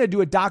probably going to do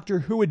a Doctor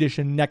Who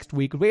edition next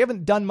week. We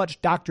haven't done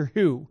much Doctor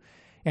Who.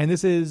 And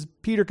this is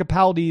Peter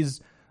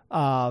Capaldi's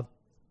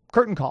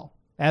curtain call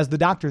as the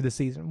Doctor this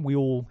season. We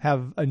will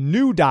have a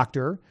new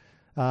Doctor.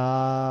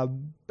 I've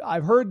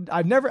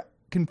never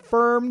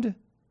confirmed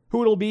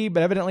who it'll be,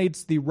 but evidently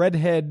it's the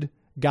redhead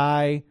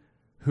guy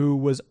who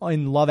was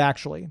in Love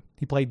Actually.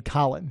 He played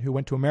Colin, who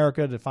went to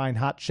America to find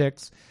hot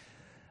chicks.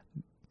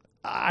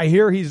 I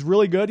hear he's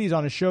really good. He's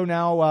on a show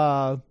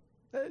now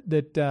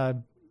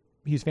that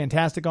he's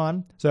fantastic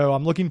on. So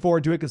I'm looking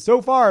forward to it, because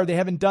so far they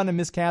haven't done a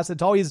miscast.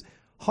 It's always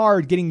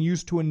hard getting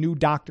used to a new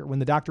Doctor. When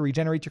the Doctor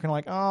regenerates, you're kind of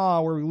like,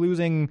 oh, we're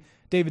losing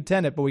David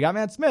Tennant, but we got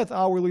Matt Smith.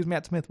 Oh, we're losing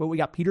Matt Smith, but we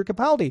got Peter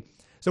Capaldi.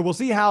 So we'll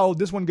see how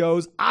this one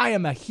goes. I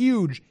am a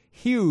huge,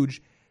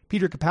 huge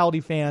Peter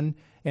Capaldi fan,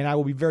 and I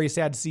will be very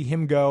sad to see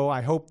him go.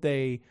 I hope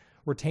they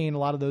retain a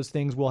lot of those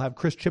things. We'll have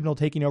Chris Chibnall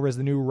taking over as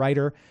the new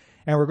writer,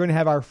 and we're going to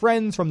have our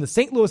friends from the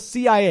St. Louis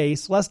CIA,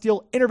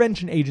 Celestial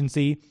Intervention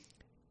Agency,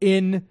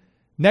 in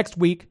next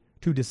week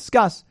to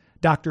discuss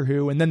Doctor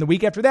Who. And then the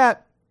week after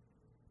that,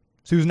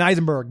 Susan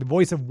Eisenberg, the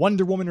voice of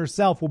Wonder Woman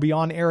herself, will be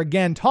on air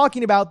again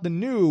talking about the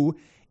new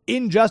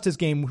Injustice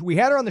game. We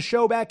had her on the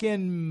show back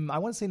in, I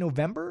want to say,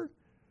 November,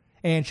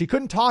 and she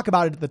couldn't talk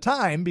about it at the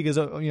time because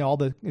of, all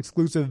the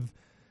exclusive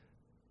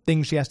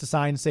things she has to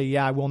sign to say,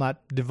 yeah, I will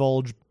not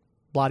divulge,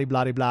 blah, blah,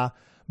 blah, blah.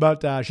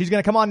 But she's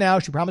going to come on now.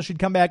 She promised she'd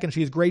come back, and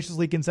she has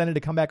graciously consented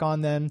to come back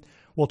on then.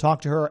 We'll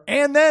talk to her,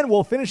 and then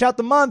we'll finish out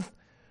the month.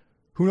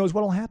 Who knows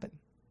what will happen?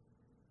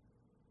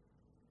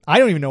 I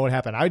don't even know what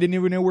happened. I didn't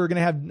even know we were going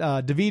to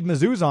have David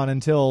Mazouz on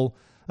until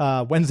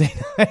Wednesday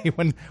night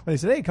when they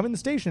said, hey, come in the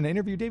station and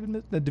interview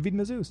David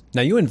Mazouz.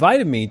 Now, you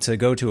invited me to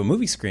go to a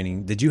movie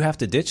screening. Did you have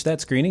to ditch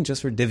that screening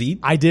just for David?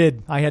 I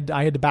did. I had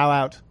to bow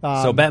out.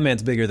 So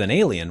Batman's bigger than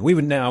Alien. We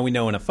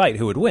know in a fight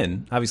who would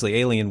win. Obviously,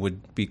 Alien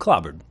would be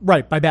clobbered.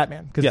 Right, by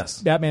Batman. Because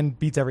yes. Batman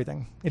beats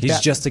everything. He's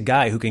Batman. Just a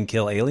guy who can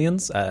kill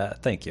aliens?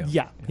 Thank you.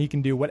 Yeah, he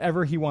can do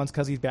whatever he wants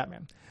because he's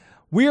Batman.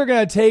 We are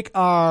going to take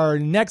our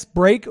next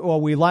break.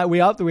 Well, we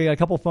got a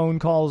couple phone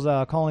calls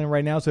calling in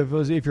right now. So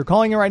if you're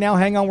calling in right now,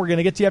 hang on. We're going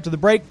to get to you after the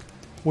break.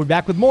 We'll be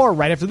back with more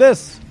right after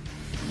this.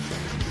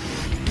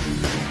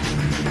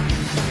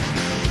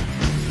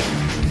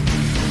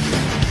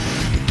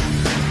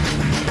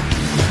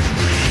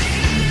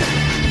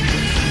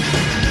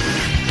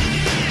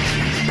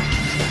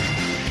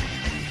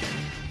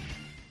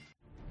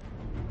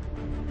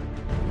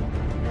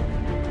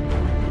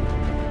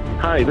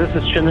 Hi, this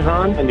is Chin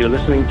Han, and you're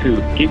listening to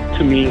Geek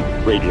to Me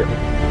Radio.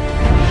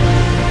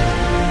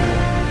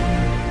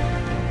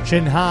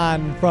 Chin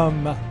Han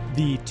from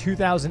the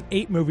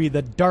 2008 movie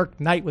The Dark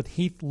Knight with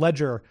Heath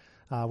Ledger.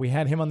 We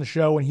had him on the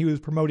show when he was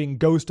promoting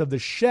Ghost of the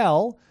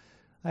Shell,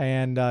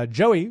 and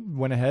Joey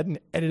went ahead and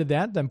edited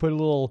that, then put a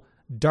little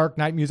Dark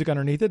Knight music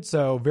underneath it.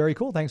 So very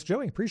cool. Thanks,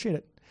 Joey. Appreciate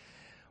it.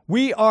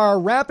 We are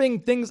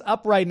wrapping things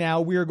up right now.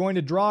 We are going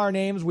to draw our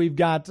names. We've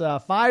got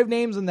 5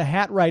 names in the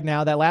hat right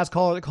now. That last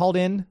caller that called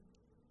in,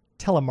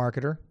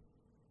 telemarketer.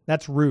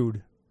 That's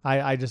rude.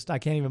 I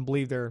can't even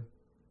believe they're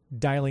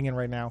dialing in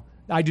right now.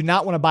 I do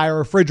not want to buy a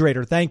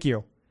refrigerator. Thank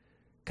you.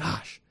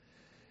 Gosh.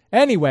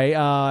 Anyway,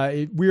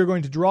 we are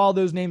going to draw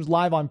those names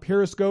live on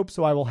Periscope,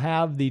 so I will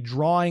have the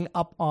drawing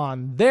up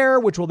on there,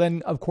 which will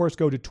then, of course,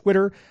 go to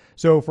Twitter.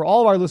 So for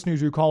all of our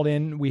listeners who called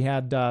in, we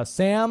had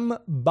Sam,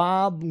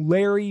 Bob,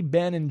 Larry,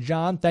 Ben, and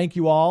John. Thank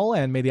you all,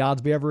 and may the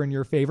odds be ever in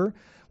your favor.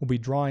 We'll be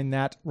drawing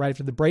that right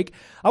after the break.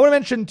 I want to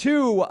mention,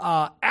 too,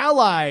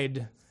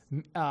 Allied.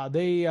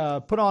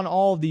 They put on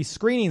all of the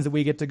screenings that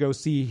we get to go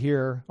see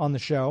here on the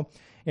show,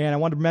 and I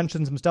wanted to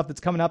mention some stuff that's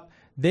coming up.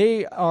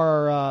 They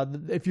are,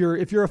 if you're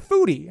a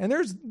foodie, and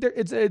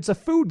it's a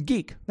food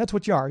geek. That's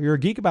what you are. You're a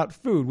geek about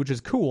food, which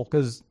is cool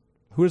because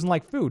who doesn't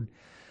like food?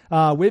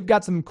 We've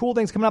got some cool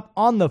things coming up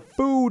on the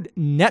Food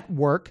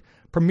Network,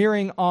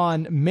 premiering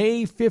on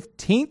May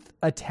 15th.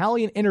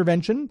 Italian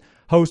Intervention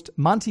host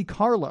Monte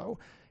Carlo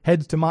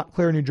heads to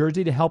Montclair, New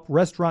Jersey to help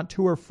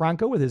restaurateur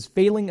Franco with his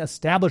failing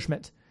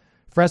establishment,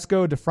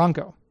 Fresco de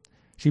Franco.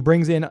 She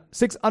brings in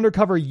 6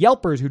 undercover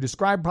Yelpers who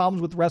describe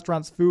problems with the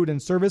restaurant's food and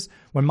service.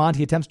 When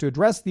Monty attempts to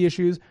address the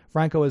issues,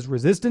 Franco is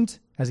resistant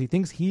as he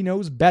thinks he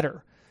knows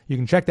better. You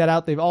can check that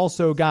out. They've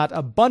also got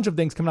a bunch of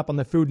things coming up on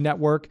the Food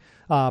Network.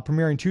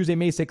 Premiering Tuesday,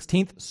 May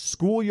 16th,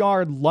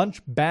 Schoolyard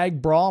Lunch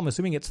Bag Brawl. I'm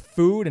assuming it's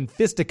food and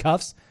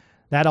fisticuffs.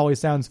 That always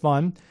sounds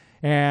fun.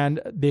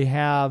 And they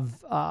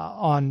have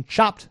on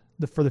Chopped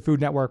for the Food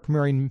Network,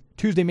 premiering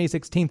Tuesday, May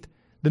 16th,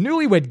 The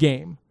Newlywed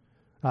Game,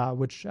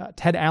 which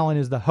Ted Allen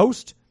is the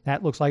host.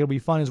 That looks like it'll be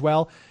fun as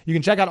well. You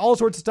can check out all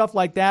sorts of stuff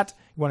like that.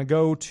 You want to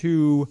go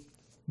to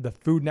the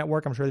Food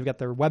Network. I'm sure they've got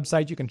their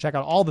website. You can check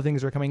out all the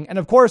things that are coming. And,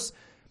 of course,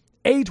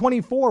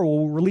 A24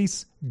 will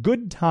release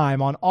Good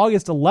Time on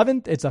August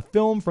 11th. It's a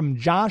film from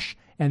Josh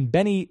and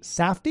Benny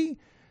Safdie.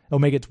 It'll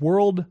make its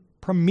world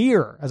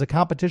premiere as a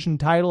competition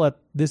title at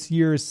this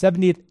year's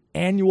 70th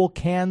Annual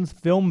Cannes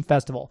Film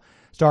Festival.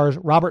 Stars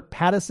Robert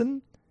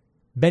Pattinson,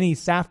 Benny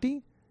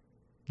Safdie,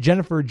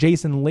 Jennifer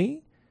Jason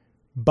Leigh,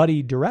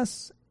 Buddy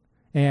Duress,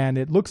 and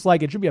it looks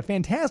like it should be a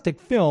fantastic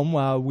film.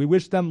 We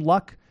wish them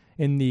luck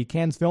in the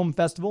Cannes Film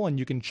Festival, and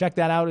you can check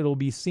that out. It'll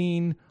be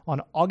seen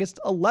on August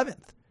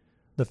 11th.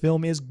 The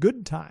film is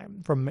Good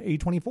Time from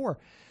A24.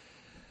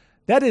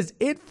 That is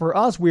it for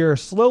us. We are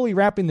slowly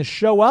wrapping the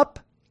show up.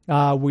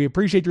 We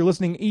appreciate your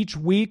listening each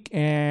week,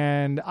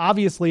 and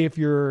obviously, if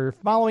you're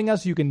following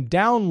us, you can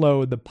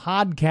download the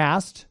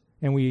podcast,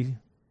 and we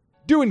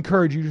do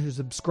encourage you to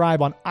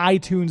subscribe on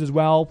iTunes as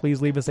well.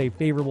 Please leave us a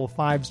favorable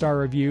 5-star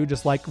review,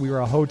 just like we were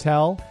a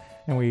hotel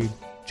and we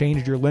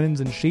changed your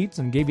linens and sheets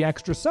and gave you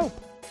extra soap.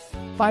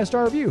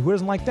 5-star review. Who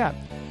doesn't like that?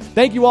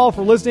 Thank you all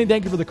for listening.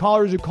 Thank you for the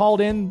callers who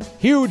called in.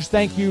 Huge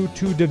thank you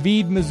to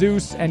David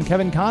Mazouz and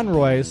Kevin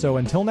Conroy. So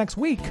until next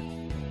week.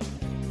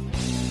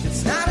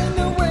 It's not in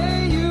the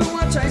way you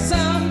watch a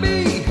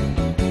zombie.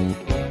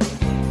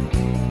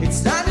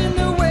 It's not in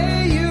the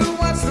way you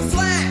watch The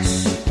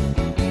Flash.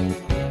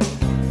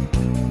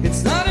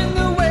 It's not in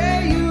the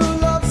way you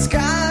love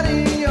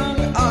Scotty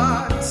Young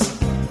art.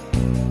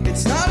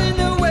 It's not in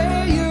the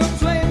way you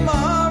play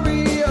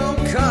Mario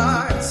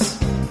Kart.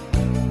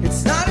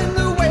 It's not in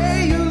the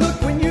way you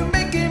look when you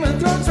make Game of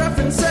Thrones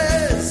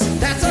references.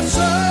 That's our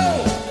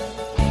show.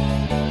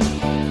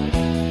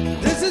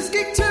 This is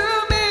Geek to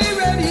Me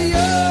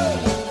Radio.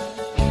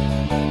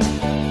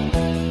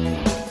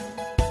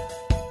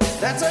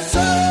 That's our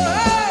show.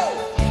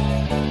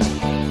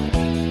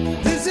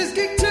 This is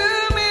Geek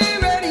to Me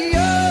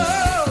Radio.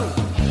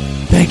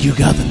 Thank you,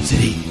 Gotham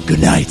City.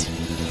 Good night.